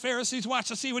scribes and the Pharisees watched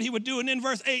to see what he would do. And in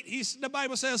verse 8, the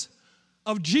Bible says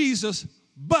of Jesus,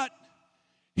 but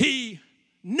he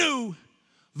knew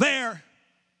their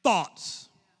thoughts.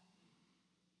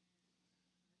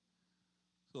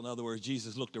 So in other words,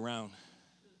 Jesus looked around,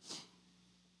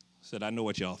 said, I know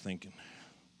what y'all thinking.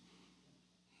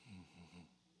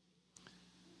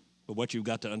 But what you've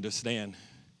got to understand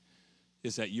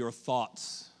is that your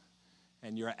thoughts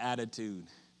and your attitude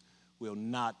will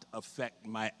not affect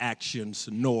my actions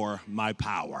nor my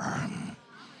power.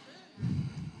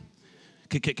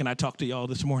 Can I talk to y'all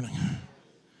this morning?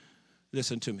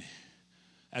 Listen to me.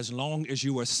 As long as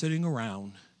you are sitting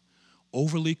around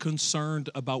overly concerned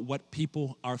about what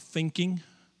people are thinking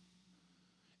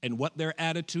and what their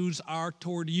attitudes are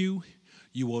toward you,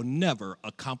 you will never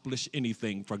accomplish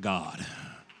anything for God.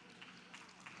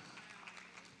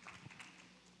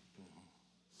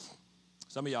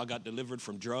 Some of y'all got delivered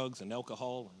from drugs and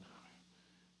alcohol and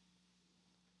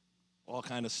all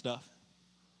kind of stuff.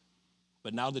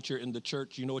 But now that you're in the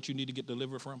church, you know what you need to get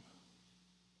delivered from?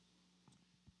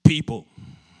 People.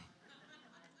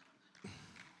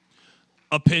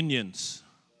 Opinions.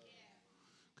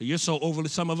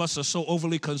 Some of us are so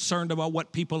overly concerned about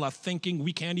what people are thinking,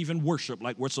 we can't even worship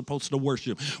like we're supposed to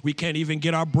worship. We can't even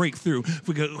get our breakthrough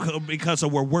because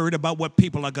we're worried about what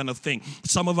people are going to think.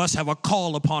 Some of us have a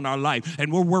call upon our life,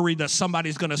 and we're worried that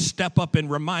somebody's going to step up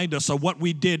and remind us of what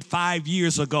we did 5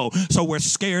 years ago, so we're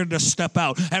scared to step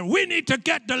out. And we need to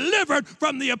get delivered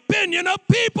from the opinion of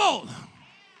people.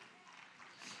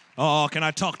 Oh, can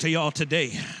I talk to y'all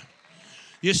today?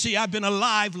 You see, I've been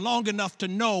alive long enough to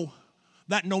know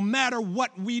that no matter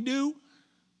what we do,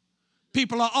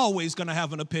 people are always going to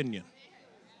have an opinion.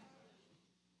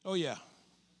 Oh, yeah.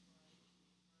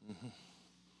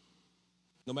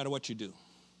 No matter what you do.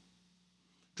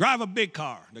 Drive a big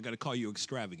car, they're going to call you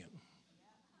extravagant.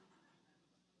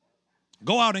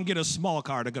 Go out and get a small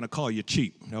car, they're going to call you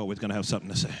cheap. They're always going to have something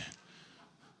to say.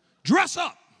 Dress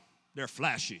up, they're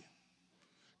flashy.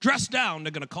 Dress down,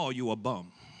 they're going to call you a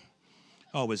bum.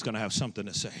 Always going to have something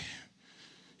to say.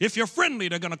 If you're friendly,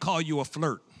 they're going to call you a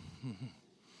flirt.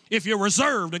 If you're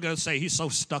reserved, they're going to say, he's so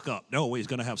stuck up. They're always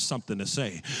going to have something to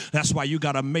say. That's why you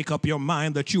got to make up your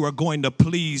mind that you are going to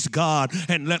please God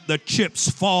and let the chips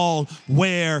fall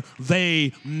where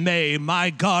they may. My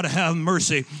God, have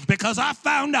mercy. Because I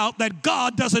found out that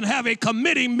God doesn't have a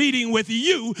committee meeting with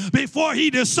you before he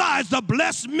decides to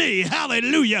bless me.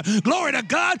 Hallelujah. Glory to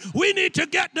God. We need to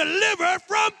get delivered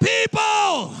from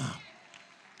people.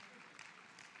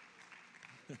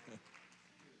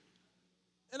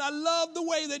 And I love the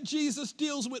way that Jesus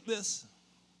deals with this.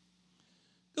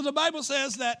 Because the Bible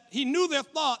says that he knew their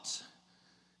thoughts,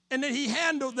 and then he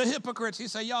handled the hypocrites. He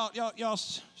said, y'all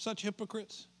such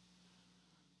hypocrites.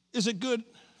 Is it good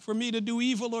for me to do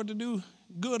evil or to do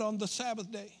good on the Sabbath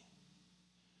day?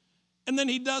 And then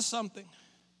he does something.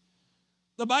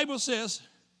 The Bible says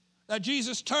that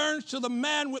Jesus turns to the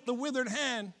man with the withered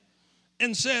hand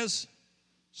and says,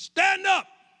 stand up.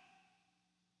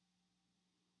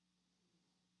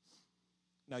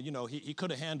 Now, you know, he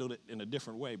could have handled it in a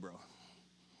different way, bro.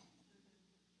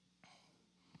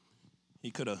 He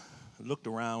could have looked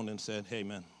around and said, hey,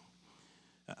 man,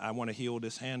 I want to heal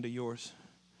this hand of yours.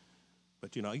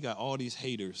 But, you know, you got all these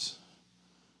haters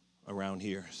around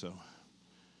here. So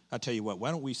I tell you what,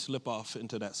 why don't we slip off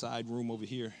into that side room over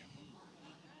here?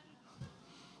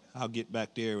 I'll get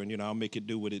back there and, you know, I'll make it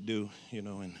do what it do, you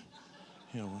know, and,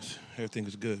 you know, everything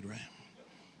is good, right?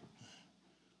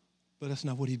 But that's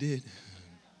not what he did.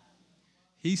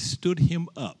 He stood him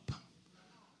up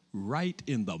right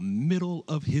in the middle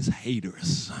of his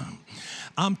haters.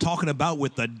 I'm talking about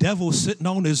with the devil sitting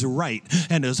on his right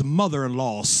and his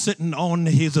mother-in-law sitting on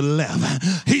his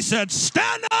left. He said,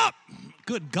 stand up.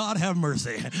 Good God, have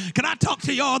mercy. Can I talk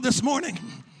to y'all this morning?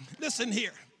 Listen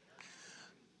here.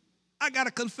 I got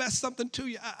to confess something to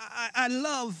you. I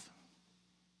love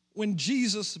when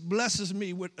Jesus blesses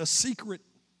me with a secret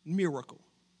miracle.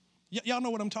 Y'all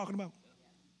know what I'm talking about?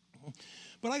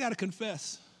 But I got to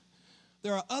confess,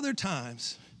 there are other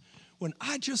times when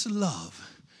I just love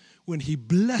when he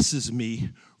blesses me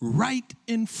right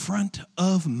in front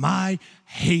of my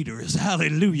haters.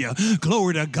 Hallelujah.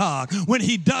 Glory to God. When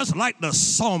he does like the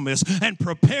psalmist and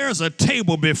prepares a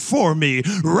table before me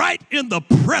right in the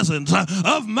presence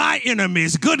of my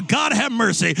enemies. Good God, have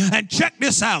mercy. And check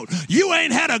this out. You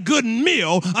ain't had a good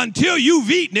meal until you've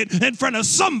eaten it in front of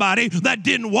somebody that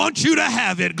didn't want you to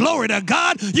have it. Glory to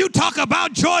God. You talk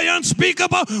about joy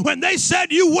unspeakable when they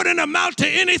said you wouldn't amount to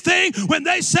anything, when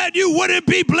they said you wouldn't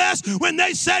be blessed, when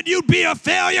they said you'd be a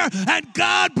failure, and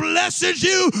God blesses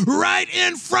you right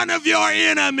in front of your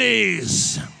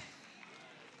enemies.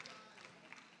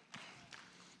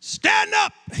 Stand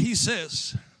up, he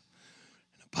says.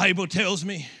 The Bible tells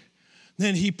me,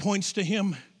 then he points to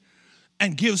him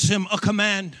and gives him a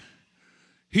command.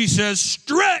 He says,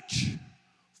 stretch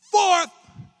forth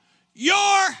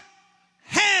your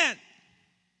hand.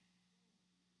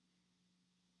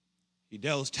 He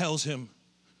tells him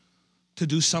to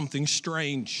do something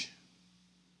strange.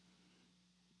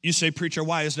 You say, preacher,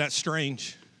 why is that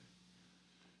strange?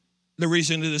 The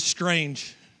reason it is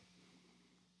strange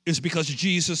is because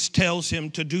Jesus tells him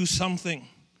to do something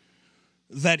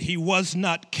that he was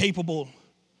not capable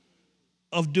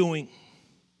of doing.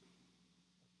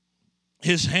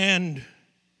 His hand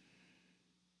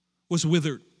was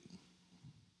withered.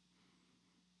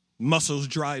 Muscles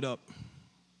dried up.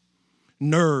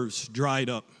 Nerves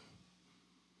dried up.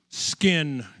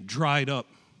 Skin dried up.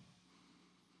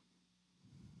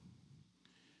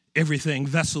 Everything,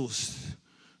 vessels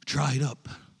dried up.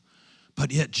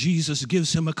 But yet Jesus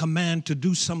gives him a command to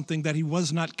do something that he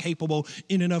was not capable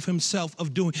in and of himself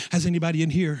of doing. Has anybody in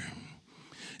here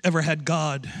ever had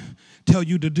God tell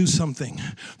you to do something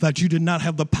that you did not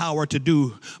have the power to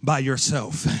do by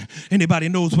yourself? Anybody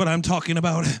knows what I'm talking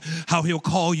about? How he'll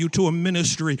call you to a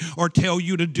ministry or tell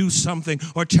you to do something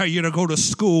or tell you to go to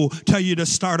school, tell you to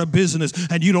start a business,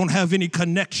 and you don't have any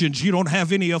connections, you don't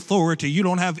have any authority, you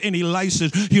don't have any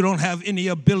license, you don't have any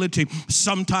ability.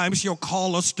 Sometimes he'll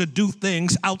call us to do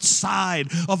things outside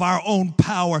of our own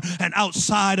power and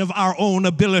outside of our own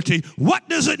ability. What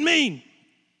does it mean?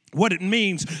 What it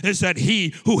means is that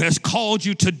he who has called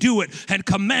you to do it and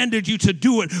commanded you to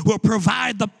do it will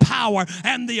provide the power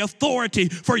and the authority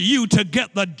for you to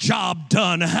get the job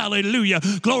done. Hallelujah.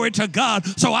 Glory to God.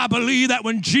 So I believe that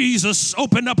when Jesus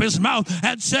opened up his mouth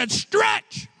and said,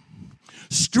 stretch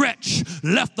stretch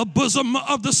left the bosom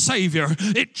of the Savior.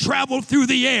 It traveled through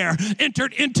the air,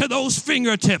 entered into those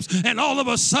fingertips, and all of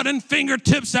a sudden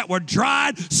fingertips that were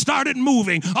dried started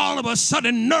moving. All of a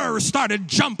sudden nerves started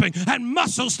jumping and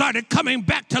muscles started coming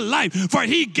back to life, for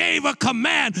he gave a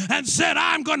command and said,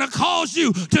 I'm going to cause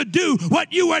you to do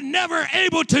what you were never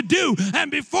able to do.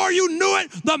 And before you knew it,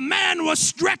 the man was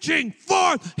stretching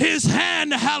forth his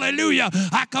hand. Hallelujah.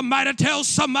 I come by to tell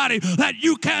somebody that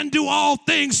you can do all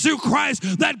things through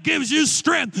Christ that gives you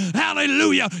strength.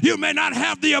 Hallelujah. You may not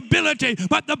have the ability,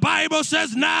 but the Bible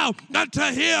says now unto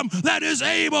him that is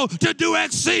able to do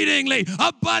exceedingly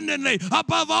abundantly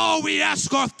above all we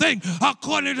ask or think,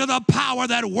 according to the power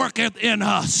that worketh in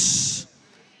us.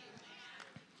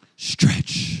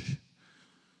 Stretch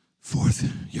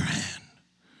forth your hand.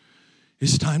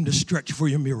 It's time to stretch for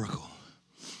your miracle.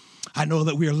 I know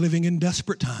that we are living in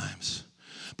desperate times,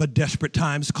 but desperate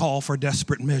times call for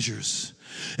desperate measures.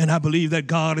 And I believe that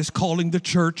God is calling the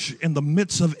church in the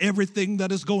midst of everything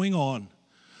that is going on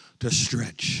to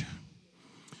stretch.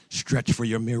 Stretch for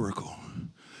your miracle.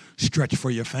 Stretch for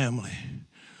your family.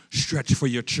 Stretch for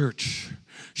your church.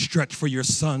 Stretch for your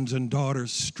sons and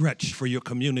daughters. Stretch for your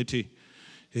community.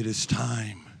 It is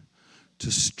time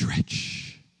to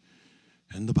stretch.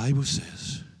 And the Bible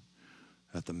says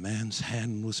that the man's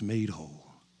hand was made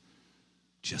whole,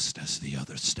 just as the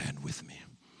others. Stand with me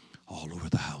all over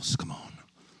the house. Come on.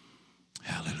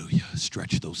 Hallelujah.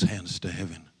 Stretch those hands to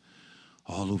heaven.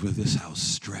 All over this house,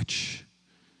 stretch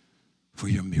for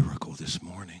your miracle this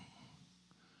morning.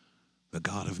 The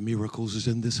God of miracles is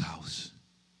in this house,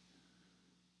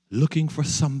 looking for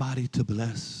somebody to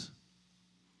bless,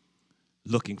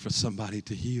 looking for somebody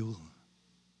to heal,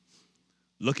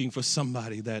 looking for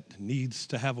somebody that needs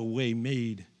to have a way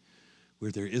made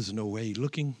where there is no way,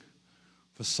 looking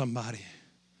for somebody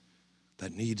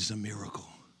that needs a miracle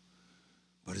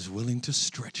but is willing to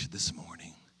stretch this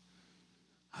morning.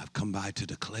 I've come by to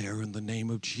declare in the name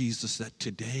of Jesus that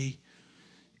today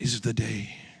is the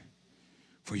day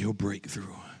for your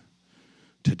breakthrough.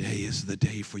 Today is the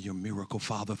day for your miracle.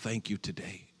 Father, thank you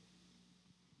today.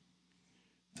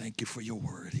 Thank you for your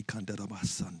word.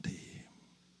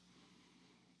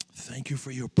 Thank you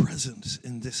for your presence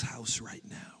in this house right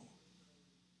now.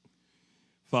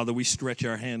 Father, we stretch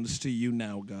our hands to you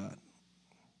now, God.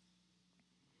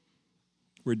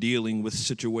 We're dealing with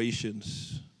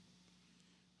situations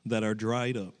that are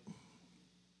dried up,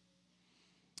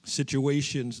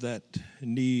 situations that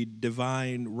need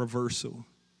divine reversal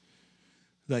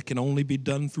that can only be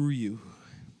done through you.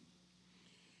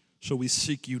 So we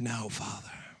seek you now,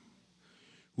 Father.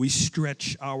 We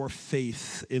stretch our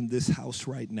faith in this house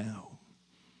right now.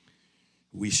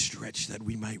 We stretch that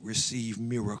we might receive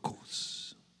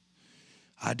miracles.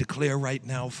 I declare right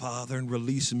now, Father, and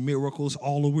release miracles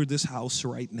all over this house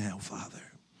right now, Father.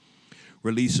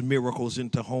 Release miracles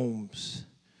into homes,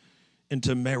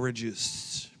 into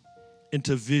marriages,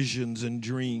 into visions and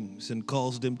dreams, and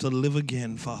cause them to live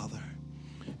again, Father,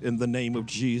 in the name of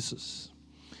Jesus.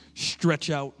 Stretch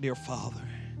out, dear Father,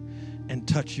 and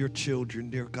touch your children,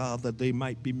 dear God, that they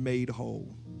might be made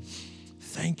whole.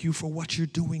 Thank you for what you're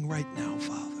doing right now,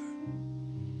 Father.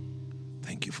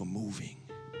 Thank you for moving.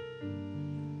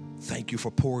 Thank you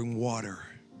for pouring water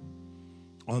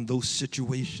on those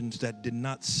situations that did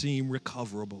not seem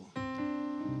recoverable.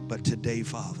 But today,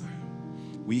 Father,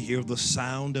 we hear the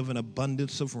sound of an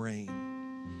abundance of rain.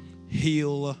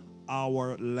 Heal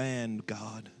our land,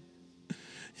 God.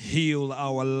 Heal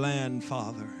our land,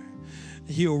 Father.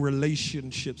 Heal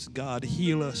relationships, God.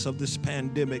 Heal us of this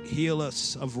pandemic. Heal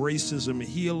us of racism.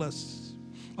 Heal us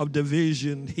of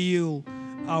division. Heal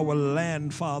our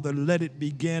land, Father. Let it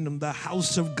begin in the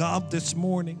house of God this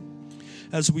morning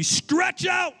as we stretch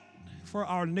out for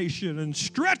our nation and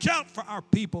stretch out for our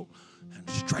people and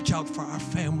stretch out for our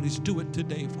families. Do it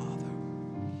today, Father.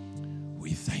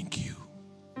 We thank you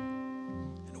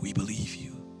and we believe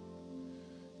you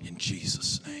in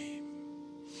Jesus' name.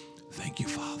 Thank you,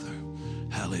 Father.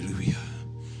 Hallelujah.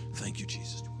 Thank you,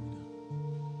 Jesus. Thank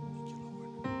you,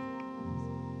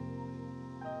 Lord.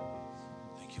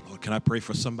 Thank you, Lord. Can I pray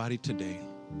for somebody today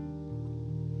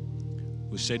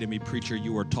who say to me, preacher,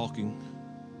 you are talking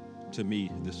to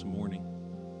me this morning.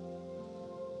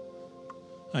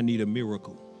 I need a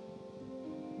miracle.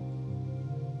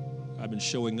 I've been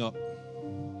showing up.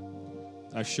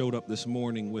 I showed up this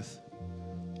morning with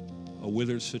a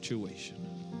withered situation.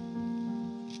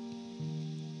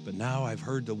 But now I've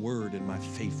heard the word and my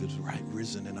faith is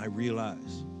risen, and I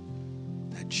realize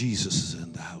that Jesus is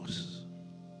in the house.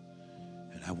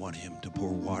 And I want him to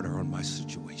pour water on my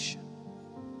situation.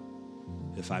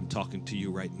 If I'm talking to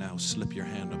you right now, slip your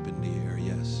hand up in the air.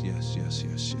 Yes, yes, yes,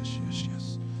 yes, yes, yes,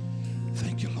 yes.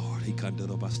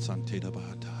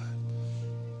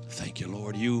 Thank you,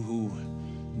 Lord. You who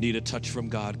need a touch from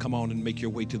God, come on and make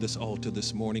your way to this altar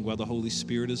this morning while the Holy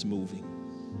Spirit is moving.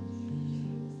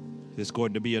 There's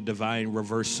going to be a divine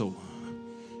reversal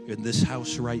in this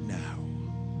house right now.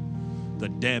 The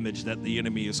damage that the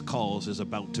enemy has caused is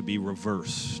about to be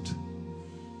reversed.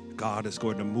 God is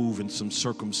going to move in some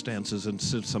circumstances and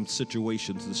some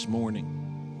situations this morning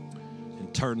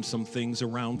and turn some things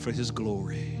around for his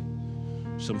glory.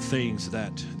 Some things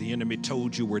that the enemy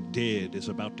told you were dead is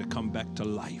about to come back to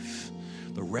life.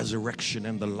 The resurrection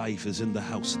and the life is in the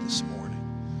house this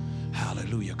morning.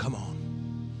 Hallelujah. Come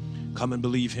on. Come and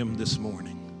believe him this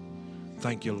morning.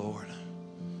 Thank you, Lord.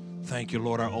 Thank you,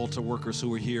 Lord. Our altar workers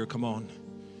who are here, come on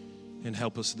and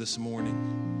help us this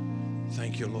morning.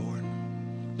 Thank you, Lord.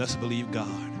 Let's believe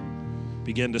God.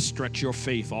 Begin to stretch your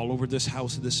faith all over this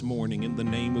house this morning in the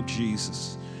name of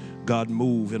Jesus. God,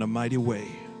 move in a mighty way.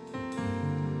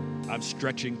 I'm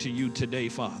stretching to you today,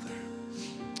 Father.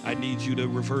 I need you to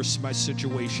reverse my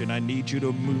situation. I need you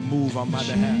to move on my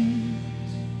behalf.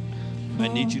 I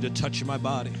need you to touch my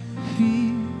body,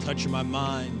 touch my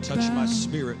mind, touch my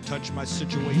spirit, touch my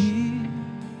situation.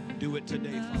 Do it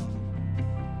today, Father.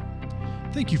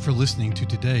 Thank you for listening to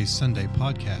today's Sunday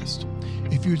podcast.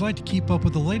 If you would like to keep up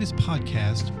with the latest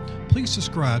podcast, please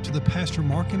subscribe to the Pastor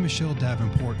Mark and Michelle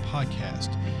Davenport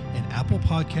podcast in Apple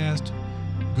Podcast,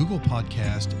 Google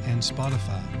Podcast, and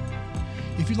Spotify.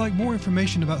 If you'd like more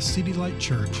information about City Light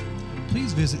Church,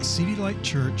 please visit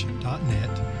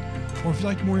citylightchurch.net, or if you'd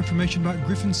like more information about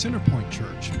Griffin Centerpoint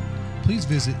Church, please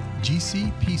visit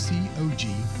gcpcog.com.